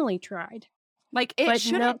family tried. Like, it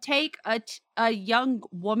shouldn't take a young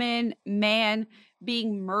woman, man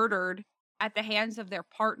being murdered at the hands of their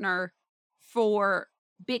partner for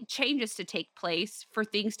big changes to take place, for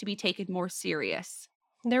things to be taken more serious.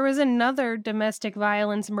 There was another domestic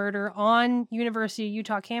violence murder on University of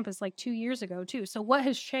Utah campus like 2 years ago too. So what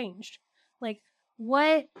has changed? Like,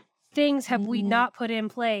 what things have we not put in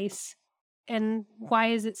place and why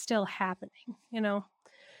is it still happening, you know?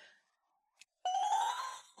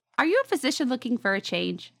 Are you a physician looking for a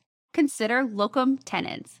change? Consider locum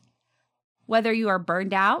tenens. Whether you are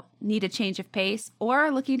burned out, need a change of pace, or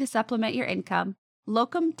are looking to supplement your income,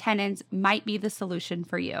 locum tenens might be the solution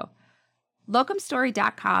for you.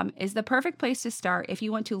 Locumstory.com is the perfect place to start if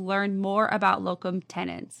you want to learn more about locum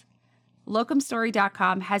tenens.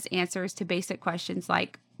 Locumstory.com has answers to basic questions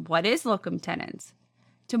like, what is locum tenens?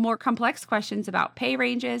 To more complex questions about pay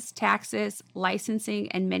ranges, taxes,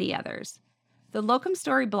 licensing, and many others. The Locum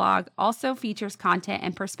Story blog also features content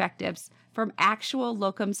and perspectives from actual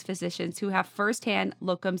locums physicians who have firsthand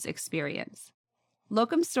locums experience.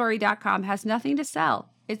 Locumstory.com has nothing to sell.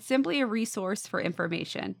 It's simply a resource for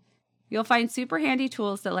information. You'll find super handy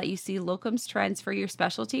tools that let you see locums trends for your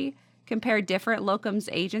specialty, compare different locums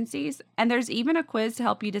agencies, and there's even a quiz to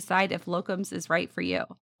help you decide if locums is right for you.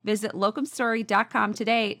 Visit locumstory.com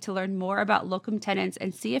today to learn more about locum tenens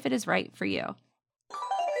and see if it is right for you.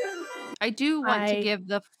 I do want to give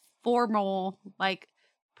the formal, like,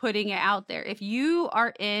 putting it out there. If you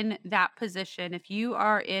are in that position, if you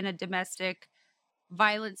are in a domestic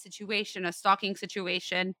violence situation, a stalking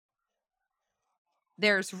situation,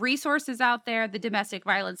 there's resources out there, the domestic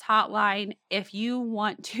violence hotline. If you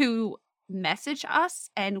want to message us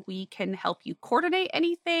and we can help you coordinate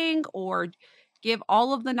anything or give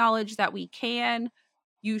all of the knowledge that we can,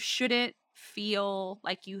 you shouldn't feel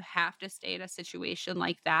like you have to stay in a situation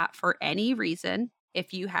like that for any reason.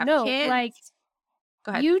 If you have kids, like,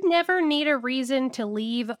 go ahead. You never need a reason to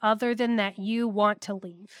leave other than that you want to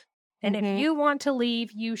leave. And if you want to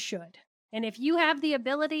leave, you should. And if you have the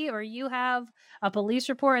ability or you have a police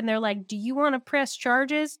report and they're like, do you want to press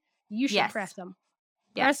charges? You should press them.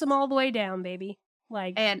 Yes. Press them all the way down, baby.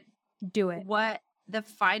 Like, and do it. What the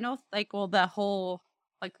final, like, well, the whole,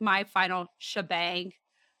 like, my final shebang.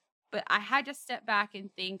 But I had to step back and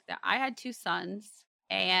think that I had 2 sons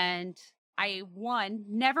and I,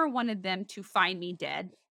 never wanted them to find me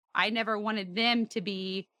dead. I never wanted them to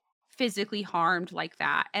be physically harmed like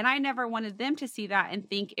that. And I never wanted them to see that and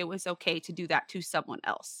think it was okay to do that to someone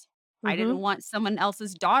else. I didn't want someone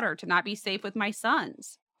else's daughter to not be safe with my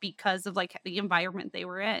sons because of like the environment they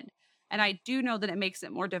were in. And I do know that it makes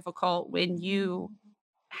it more difficult when you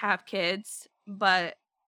have kids, but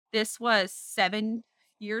this was 7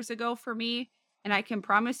 years ago for me. And I can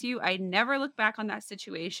promise you, I never look back on that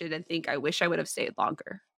situation and think I wish I would have stayed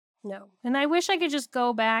longer. No. And I wish I could just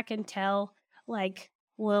go back and tell like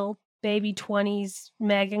little baby 20s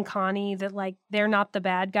Meg and Connie that like they're not the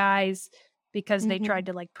bad guys because they tried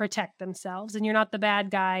to like protect themselves, and you're not the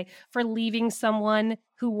bad guy for leaving someone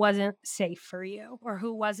who wasn't safe for you or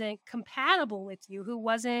who wasn't compatible with you, who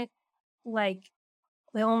wasn't like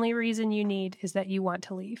the only reason you need is that you want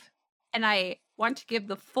to leave. And I want to give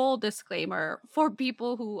the full disclaimer for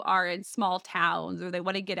people who are in small towns or they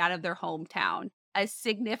want to get out of their hometown. A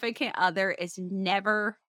significant other is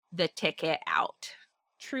never the ticket out.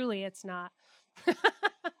 Truly, it's not.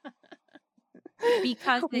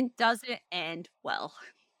 Because it doesn't end well.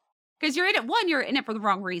 Because you're in it for the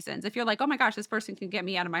wrong reasons. If you're like, oh my gosh, this person can get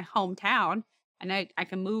me out of my hometown and I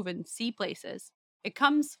can move and see places, it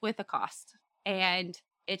comes with a cost. And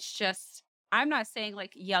it's just I'm not saying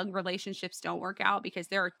like young relationships don't work out because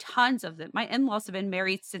there are tons of them. My in-laws have been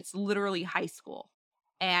married since literally high school.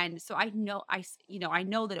 And so I know I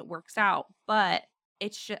know that it works out, but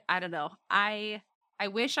it's just, I don't know. I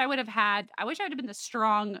wish I wish I would have been the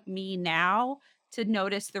strong me now to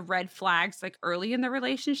notice the red flags like early in the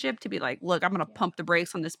relationship to be like, look, I'm going to Yeah. pump the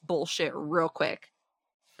brakes on this bullshit real quick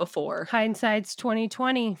before. Hindsight's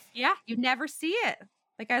 2020. Yeah, you never see it.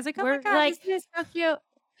 Like I was like, "Oh my We're gosh, like isn't it so cute?"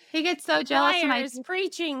 He gets so jealous when choir I is do.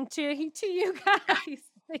 preaching to you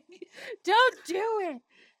guys. Like, don't do it.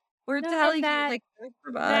 We're No, and telling you, like, good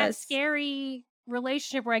from that us. scary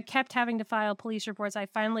relationship where I kept having to file police reports, I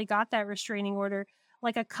finally got that restraining order.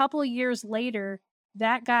 Like a couple years later,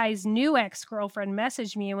 that guy's new ex-girlfriend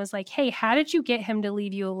messaged me and was like, "Hey, how did you get him to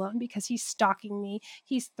leave you alone? Because he's stalking me.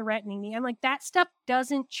 He's threatening me." I'm like, that stuff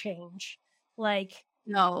doesn't change. Like,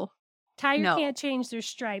 No, tiger no, can't change their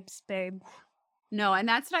stripes, babe. no, and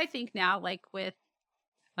that's what I think now, like, with,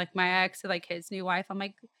 like, my ex, like, his new wife, I'm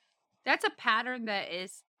like, that's a pattern that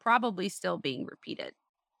is probably still being repeated.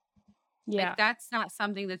 Like, Yeah. that's not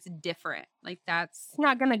something that's different. Like, that's It's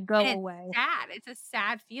not gonna and go it's away. sad. It's a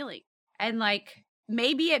sad feeling. And, like,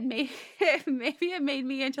 maybe it made maybe it made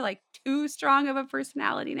me into, like, too strong of a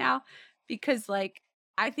personality now because, like,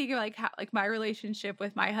 I think of, like, how like, my relationship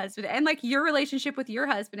with my husband and, like, your relationship with your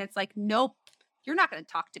husband, it's like, "Nope, you're not gonna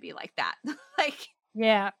talk to me like that." Like,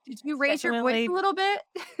 Yeah. "Did you It's raise your voice a definitely little bit?"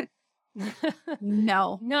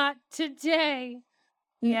 No. not today.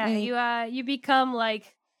 Yeah, Mm-mm. you become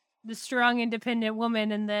like the strong independent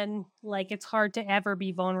woman and then like it's hard to ever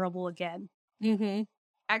be vulnerable again. Mhm.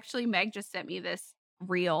 Actually, Meg just sent me this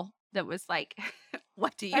reel that was like,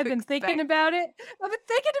 "What do you I've been thinking expect?" about it. I've been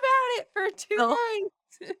thinking about it for 2 So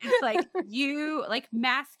it's like days. you like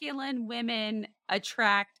masculine women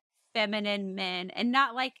attract feminine men and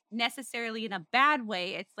not like necessarily in a bad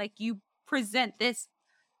way. It's like you present this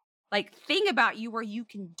like thing about you where you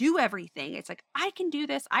can do everything. It's like, I can do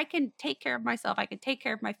this. I can take care of myself. I can take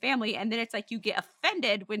care of my family. And then it's like you get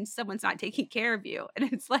offended when someone's not taking care of you.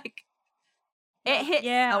 And it's like, it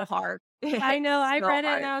hits so Yeah, hard. It I hits know. I so read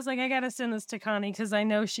it and hard. I was like, I gotta send this to Connie because I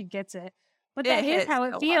know she gets it. But It that is hits how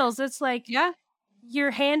it so hard. feels. It's like Yeah.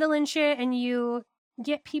 you're handling shit and you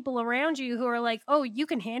get people around you who are like, "Oh, you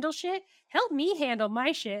can handle shit? Help me handle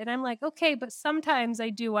my shit." And I'm like, "Okay, but sometimes I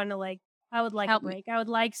do want to like I would like a Help me. break. I would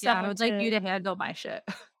like Yeah. I someone would like you to to handle my shit.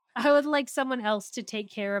 I would like someone else to take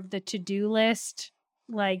care of the to-do list,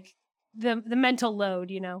 like the mental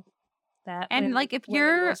load, that And like if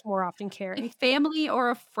women you're most more often a carry." family or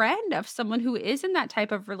a friend of someone who is in that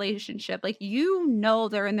type of relationship, like, you know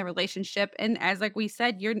they're in the relationship, and as, like we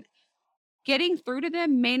said, you're getting through to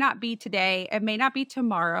them may not be today, it may not be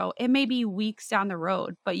tomorrow, it may be weeks down the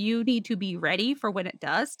road, but you need to be ready for when it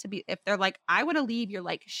does to be if they're like, "I wanna leave," you're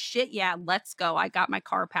like, "Shit, yeah, let's go. I got my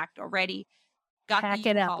car packed already, got the Pack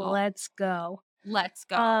it up. U-Haul, Let's go. let's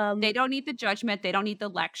go." They Um, don't need the judgment, they don't need the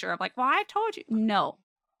lecture of like, "Well, I told you." No,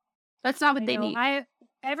 that's not what I they know. need. I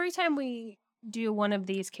Every time we do one of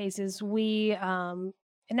these cases, we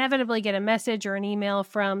inevitably get a message or an email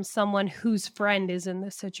from someone whose friend is in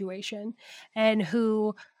this situation and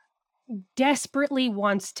who desperately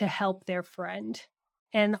wants to help their friend.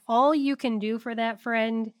 And all you can do for that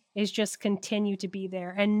friend is just continue to be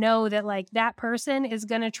there and know that like that person is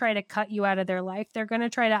going to try to cut you out of their life. They're going to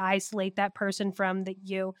try to isolate that person from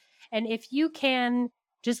you. And if you can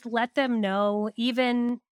just let them know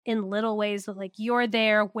even in little ways that like you're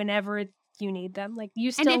there whenever you need them. Like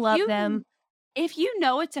you And still love them. if you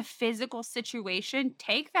know it's a physical situation,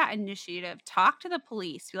 take that initiative. Talk to the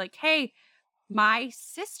police. Be like, "Hey, my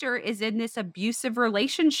sister is in this abusive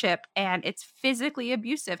relationship and it's physically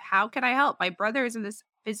abusive. How can I help? My brother is in this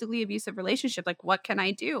physically abusive relationship. Like, what can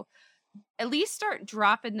I do?" At least start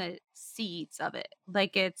dropping the seeds of it.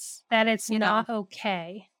 Like it's, That it's you know, not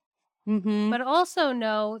okay. mhm. But also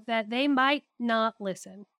know that they might not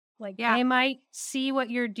listen. Like Yeah. they might see what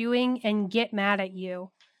you're doing and get mad at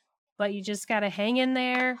you, but you just got to hang in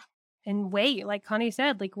there and wait. Like Connie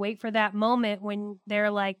said, like wait for that moment when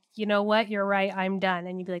they're like, "You know what? You're right. I'm done."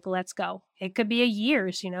 And you'd be like, "Let's go." It could be a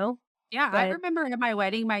years, Yeah. I but remember at my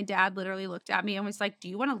wedding, my dad literally looked at me and was like, "Do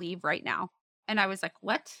you want to leave right now?" And I was like,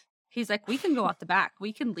 "What?" He's like, "We can go out the back.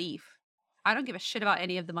 We can leave. I don't give a shit about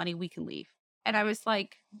any of the money. We can leave." And I was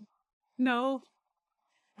like, "No."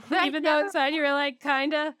 But even though inside you were like,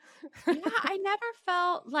 kinda. yeah, I never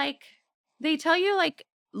felt like they tell you like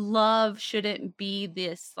love shouldn't be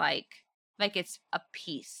this like it's a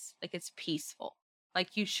peace, like it's peaceful.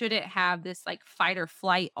 Like you shouldn't have this like fight or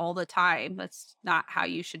flight all the time. That's not how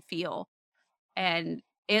you should feel. And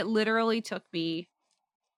it literally took me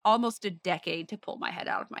almost a decade to pull my head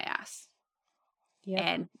out of my ass. Yep.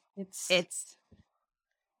 And It's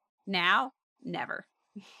now, never.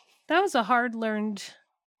 That was a hard learned,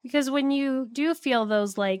 because when you do feel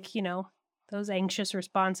those, like, those anxious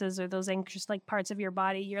responses or those anxious like parts of your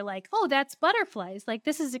body, you're like, oh, that's butterflies. Like,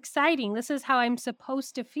 this is exciting. This is how I'm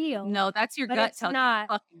supposed to feel. No, that's your But gut it's telling you not.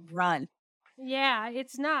 to fucking run. Yeah,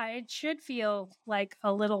 it's not. It should feel like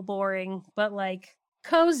a little boring, but like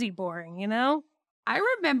cozy boring, you know? I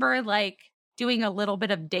remember like doing a little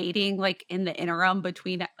bit of dating, like in the interim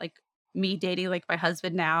between like me dating like my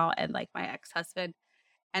husband now and like my ex-husband.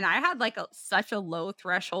 And I had like such a low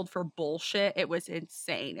threshold for bullshit. It was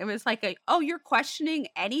insane. It was like, oh, you're questioning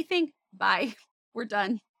anything? Bye. We're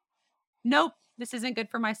done. Nope. This isn't good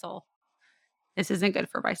for my soul. This isn't good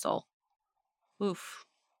for my soul. Oof.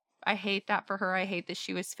 I hate that for her. I hate that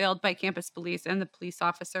she was failed by campus police and the police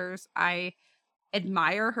officers. I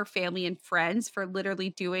admire her family and friends for literally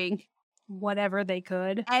doing whatever they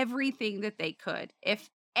could. Everything that they could. If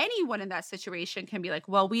anyone in that situation can be like,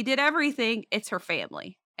 well, we did everything, it's her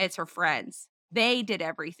family. It's her friends. They did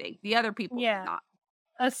everything. The other people did not.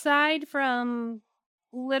 Aside from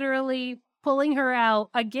literally pulling her out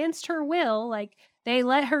against her will, like they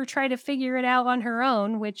let her try to figure it out on her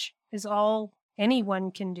own, which is all anyone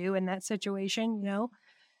can do in that situation, you know.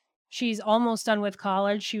 She's almost done with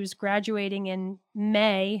college. She was graduating in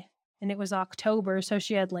May and it was October, so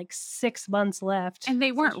she had like 6 months left. And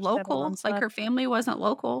they weren't local. Like her family wasn't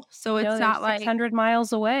local, so it's not like 600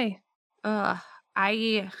 miles away.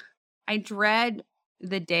 I dread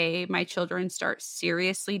the day my children start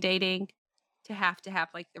seriously dating to have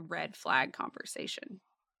like the red flag conversation.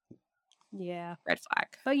 Yeah. Red flag.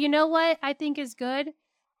 But you know what I think is good?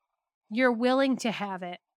 You're willing to have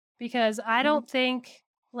it, because I don't think,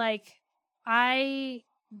 like, I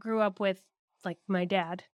grew up with like my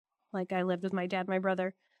dad. Like I lived with my dad, my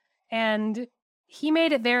brother, and he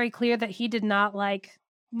made it very clear that he did not like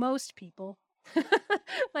most people.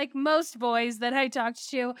 Like most boys that I talked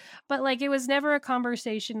to, but like it was never a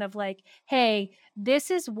conversation of like, hey,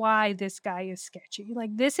 this is why this guy is sketchy.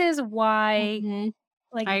 Like this is why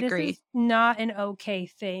like I this agree. is not an okay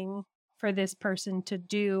thing for this person to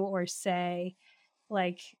do or say.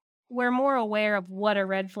 Like we're more aware of what a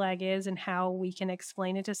red flag is and how we can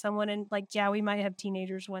explain it to someone. And like, yeah, we might have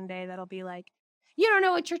teenagers one day that'll be like, you don't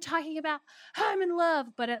know what you're talking about. I'm in love.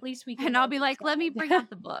 But at least we can. And I'll be like, let me bring out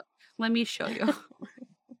the book. Let me show you.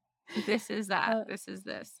 This is that. This is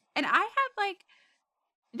this. And I had like,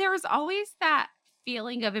 there was always that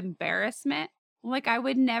feeling of embarrassment. Like I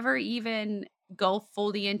would never even go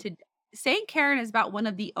fully into St. Karen is about one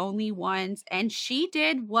of the only ones. And she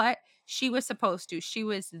did what she was supposed to. She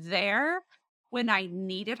was there when I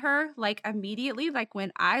needed her, like immediately. Like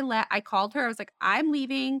when I called her, I was like, I'm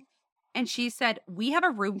leaving. And she said, we have a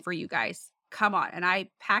room for you guys. Come on. And I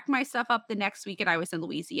packed my stuff up the next week and I was in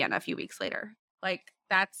Louisiana a few weeks later. Like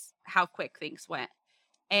that's how quick things went.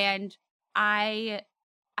 And I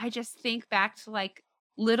just think back to like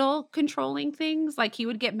little controlling things. Like he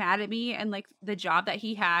would get mad at me and like the job that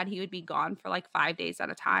he had, he would be gone for like 5 days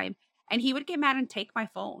at a time. And he would get mad and take my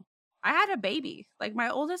phone. I had a baby. Like my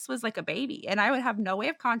oldest was like a baby and I would have no way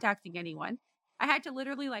of contacting anyone. I had to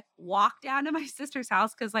literally like walk down to my sister's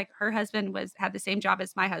house because like her husband had the same job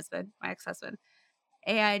as my husband, my ex-husband.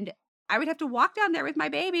 And I would have to walk down there with my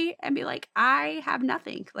baby and be like, I have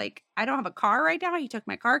nothing. Like, I don't have a car right now. He took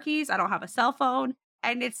my car keys. I don't have a cell phone.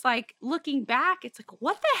 And it's like, looking back, it's like,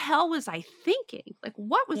 what the hell was I thinking? Like,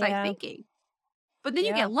 what was I thinking? But then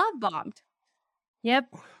you get love bombed. Yep.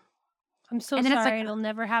 I'm so sorry. Like, it'll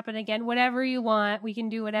never happen again. Whatever you want. We can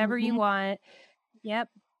do whatever you want. Yep.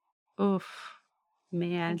 Oof.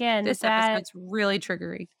 Man. Again, this episode's really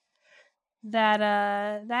triggering.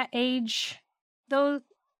 That age, those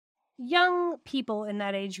young people in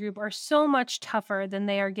that age group are so much tougher than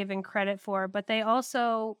they are given credit for, but they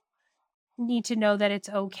also need to know that it's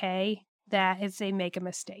okay that if they make a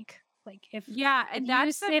mistake. Like if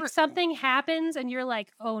something happens and you're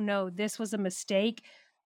like, oh no, this was a mistake,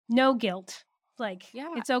 no guilt. Like,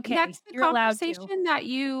 it's okay. That's the conversation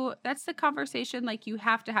that's the conversation like you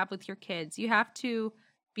have to have with your kids. You have to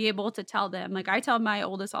be able to tell them. Like I tell my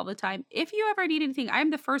oldest all the time, if you ever need anything, I'm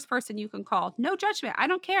the first person you can call. No judgment. I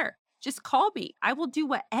don't care. Just call me. I will do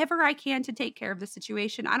whatever I can to take care of the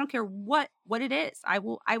situation. I don't care what it is. I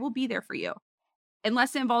will be there for you.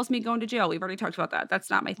 Unless it involves me going to jail. We've already talked about that. That's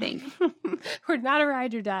not my thing. We're not a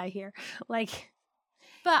ride or die here. Like,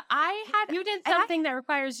 but you did something that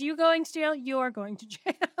requires you going to jail, you're going to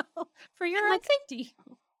jail for your own safety.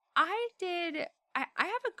 I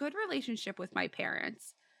have a good relationship with my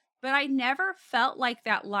parents, but I never felt like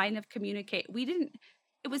that line of communicate.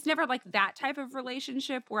 it was never like that type of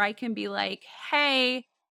relationship where I can be like, "Hey,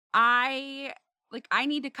 I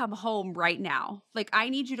need to come home right now. Like, I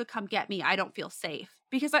need you to come get me. I don't feel safe."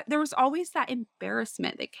 Because there was always that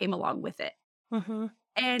embarrassment that came along with it. Mm-hmm.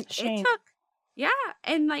 And it Shame. took, yeah.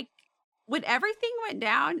 And like when everything went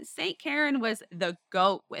down, St. Karen was the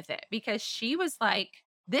goat with it because she was like,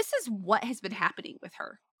 this is what has been happening with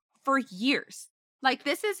her for years. Like,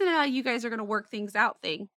 this isn't a you guys are going to work things out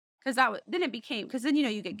thing. Cause then it became, cause then,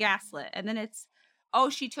 you get gaslit and then it's, oh,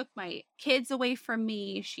 she took my kids away from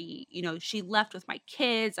me. She left with my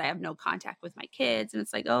kids. I have no contact with my kids. And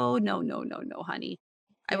it's like, oh, no, no, no, no, honey.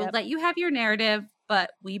 I will Yep. let you have your narrative,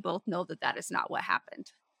 but we both know that that is not what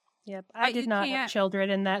happened. Yep. I did not have children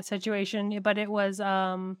in that situation, but it was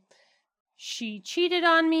she cheated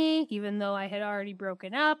on me even though I had already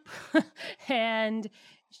broken up and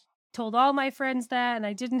told all my friends that, and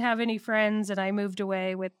I didn't have any friends, and I moved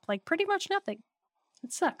away with like pretty much nothing.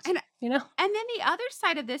 It sucks, And you know? And then the other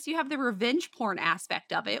side of this, you have the revenge porn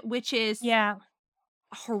aspect of it, which is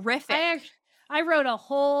horrific. I wrote a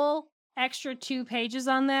whole extra 2 pages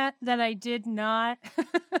on that I did not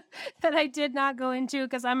that I did not go into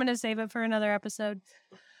because I'm going to save it for another episode.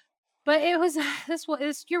 But it was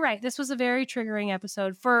you're right. This was a very triggering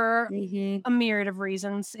episode for a myriad of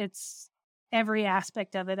reasons. It's every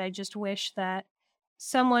aspect of it. I just wish that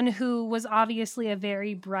someone who was obviously a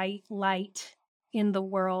very bright light in the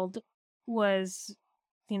world was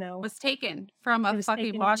taken from a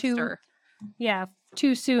fucking monster.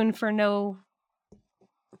 Too soon for no,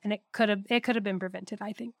 and it could have been prevented,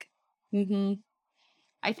 I think.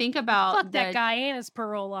 I think about fuck that guy and his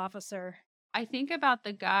parole officer. I think about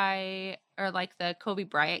the guy or like the Kobe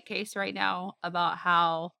Bryant case right now about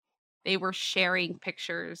how they were sharing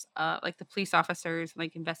pictures, like the police officers,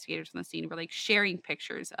 like investigators on the scene were like sharing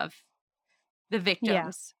pictures of the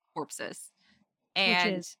victims' corpses. Which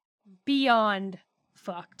is beyond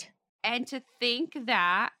fucked. And to think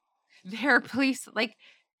that their police, like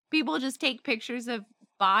people just take pictures of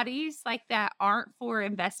bodies like that aren't for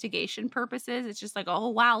investigation purposes. It's just like, oh,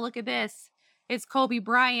 wow, look at this. It's Kobe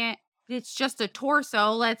Bryant. It's just a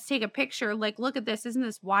torso. Let's take a picture. Like, look at this. Isn't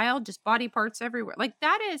this wild? Just body parts everywhere. Like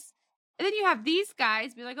that is. And then you have these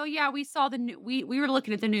guys be like, oh, yeah, we saw we were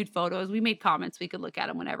looking at the nude photos. We made comments. We could look at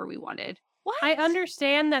them whenever we wanted. What? I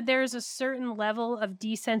understand that there's a certain level of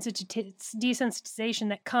desensitization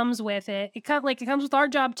that comes with it. It comes with our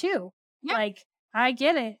job too. Yeah. Like, I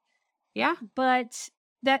get it. Yeah. But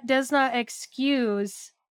that does not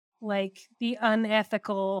excuse like the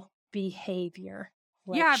unethical behavior.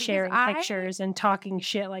 Like sharing pictures and talking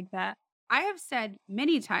shit like that. I have said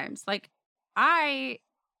many times, like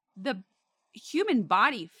the human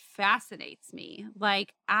body fascinates me.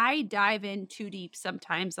 Like I dive in too deep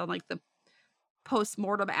sometimes on like the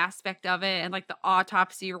post-mortem aspect of it and like the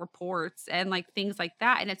autopsy reports and like things like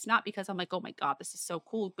that. And it's not because I'm like, oh my God, this is so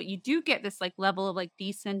cool. But you do get this like level of like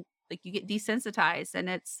you get desensitized and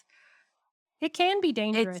it can be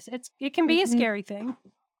dangerous. It can be a scary thing.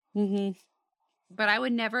 But I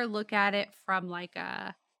would never look at it from like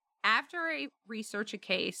after I research a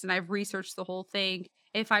case and I've researched the whole thing,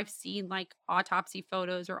 if I've seen like autopsy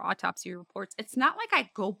photos or autopsy reports, it's not like I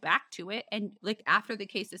go back to it and like after the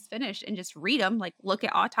case is finished and just read them, like look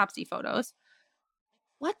at autopsy photos.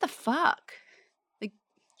 What the fuck? Like,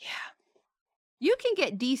 yeah. You can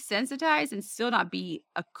get desensitized and still not be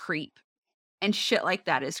a creep. And shit like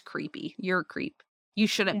that is creepy. You're a creep. You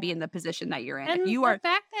shouldn't be in the position that you're in. And the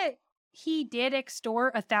fact that he did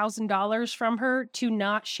extort $1,000 from her to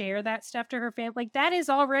not share that stuff to her family, like that is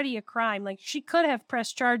already a crime. Like she could have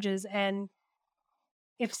pressed charges, and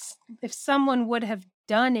if someone would have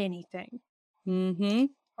done anything,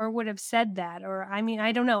 or would have said that, or I mean,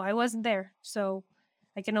 I don't know. I wasn't there, so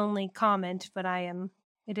I can only comment. But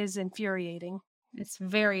it is infuriating. It's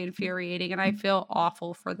very infuriating, and I feel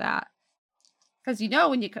awful for that. Because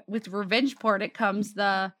when with revenge porn, it comes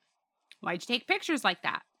why'd you take pictures like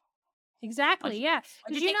that? Exactly, yeah.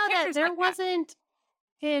 Did you know that there wasn't,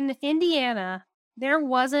 in Indiana, there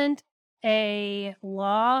wasn't a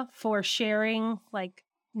law for sharing, like,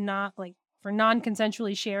 not, like, for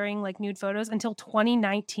non-consensually sharing, like, nude photos until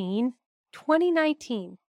 2019?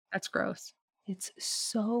 2019. That's gross. It's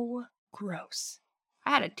so gross.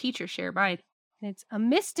 I had a teacher share mine. And it's a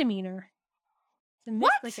misdemeanor.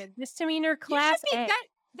 What? Like a misdemeanor class A.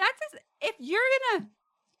 If you're gonna...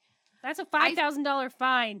 That's a $5,000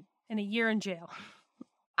 fine. And a year in jail.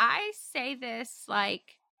 I say this like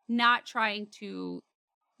not trying to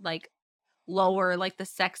like lower like the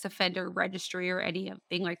sex offender registry or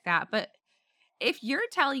anything like that. But if you're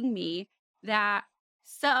telling me that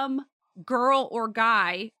some girl or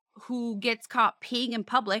guy who gets caught peeing in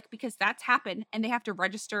public, because that's happened, and they have to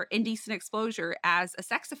register indecent exposure as a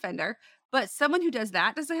sex offender. But someone who does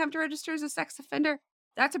that doesn't have to register as a sex offender.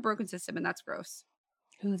 That's a broken system, and that's gross.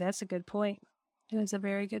 Ooh, that's a good point. It was a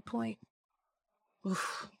very good point.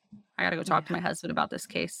 Oof. I gotta go talk to my husband about this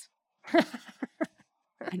case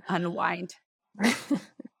and unwind.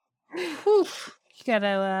 Oof. You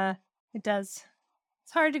gotta, it does.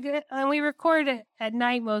 It's hard to get, and we record it at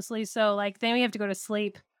night mostly, so like then we have to go to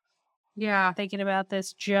sleep. Yeah. Thinking about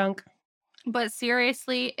this junk. But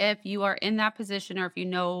seriously, if you are in that position, or if you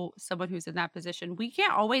know someone who's in that position, we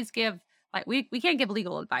can't always give, like, we can't give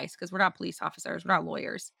legal advice because we're not police officers, we're not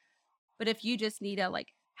lawyers. But if you just need a, like,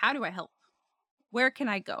 how do I help? Where can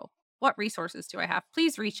I go? What resources do I have?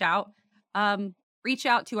 Please reach out. Reach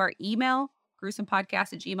out to our email,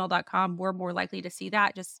 gruesomepodcast@gmail.com. We're more likely to see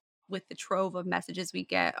that just with the trove of messages we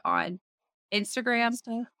get on Instagram.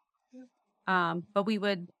 But we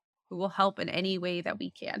will help in any way that we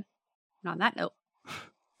can. And on that note,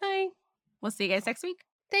 bye. We'll see you guys next week.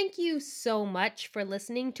 Thank you so much for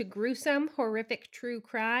listening to Gruesome Horrific True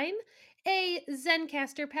Crime, a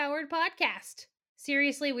Zencastr-powered podcast.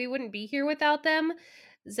 Seriously, we wouldn't be here without them.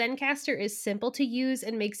 Zencastr is simple to use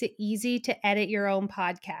and makes it easy to edit your own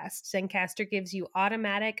podcast. Zencastr gives you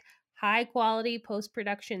automatic, high-quality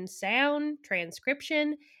post-production sound,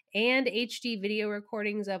 transcription, and HD video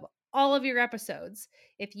recordings of all of your episodes.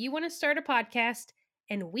 If you want to start a podcast,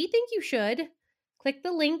 and we think you should, click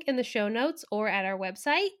the link in the show notes or at our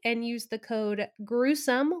website and use the code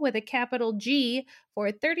GRUESOME with a capital G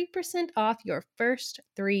for 30% off your first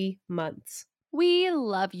 3 months. We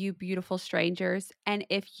love you, beautiful strangers. And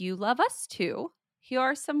if you love us too, here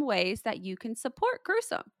are some ways that you can support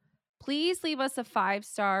Gruesome. Please leave us a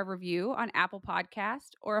 5-star review on Apple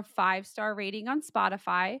Podcast or a 5-star rating on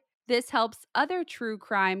Spotify. This helps other true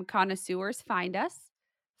crime connoisseurs find us.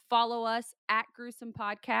 Follow us at Gruesome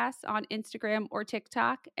Podcast on Instagram or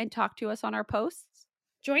TikTok and talk to us on our posts.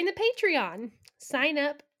 Join the Patreon. Sign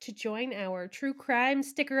up to join our True Crime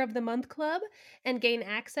Sticker of the Month Club and gain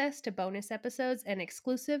access to bonus episodes and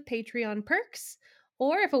exclusive Patreon perks.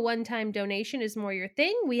 Or if a one-time donation is more your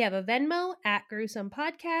thing, we have a Venmo at Gruesome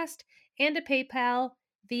Podcast and a PayPal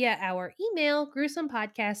via our email,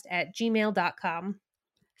 gruesomepodcast@gmail.com.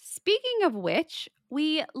 Speaking of which,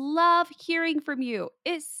 we love hearing from you.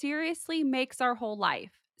 It seriously makes our whole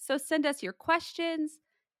life. So send us your questions,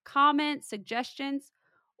 comments, suggestions,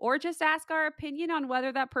 or just ask our opinion on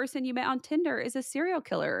whether that person you met on Tinder is a serial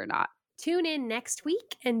killer or not. Tune in next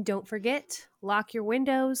week, and don't forget, lock your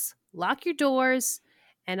windows, lock your doors,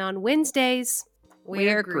 and on Wednesdays,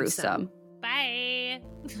 we're gruesome. Bye.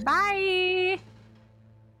 Bye.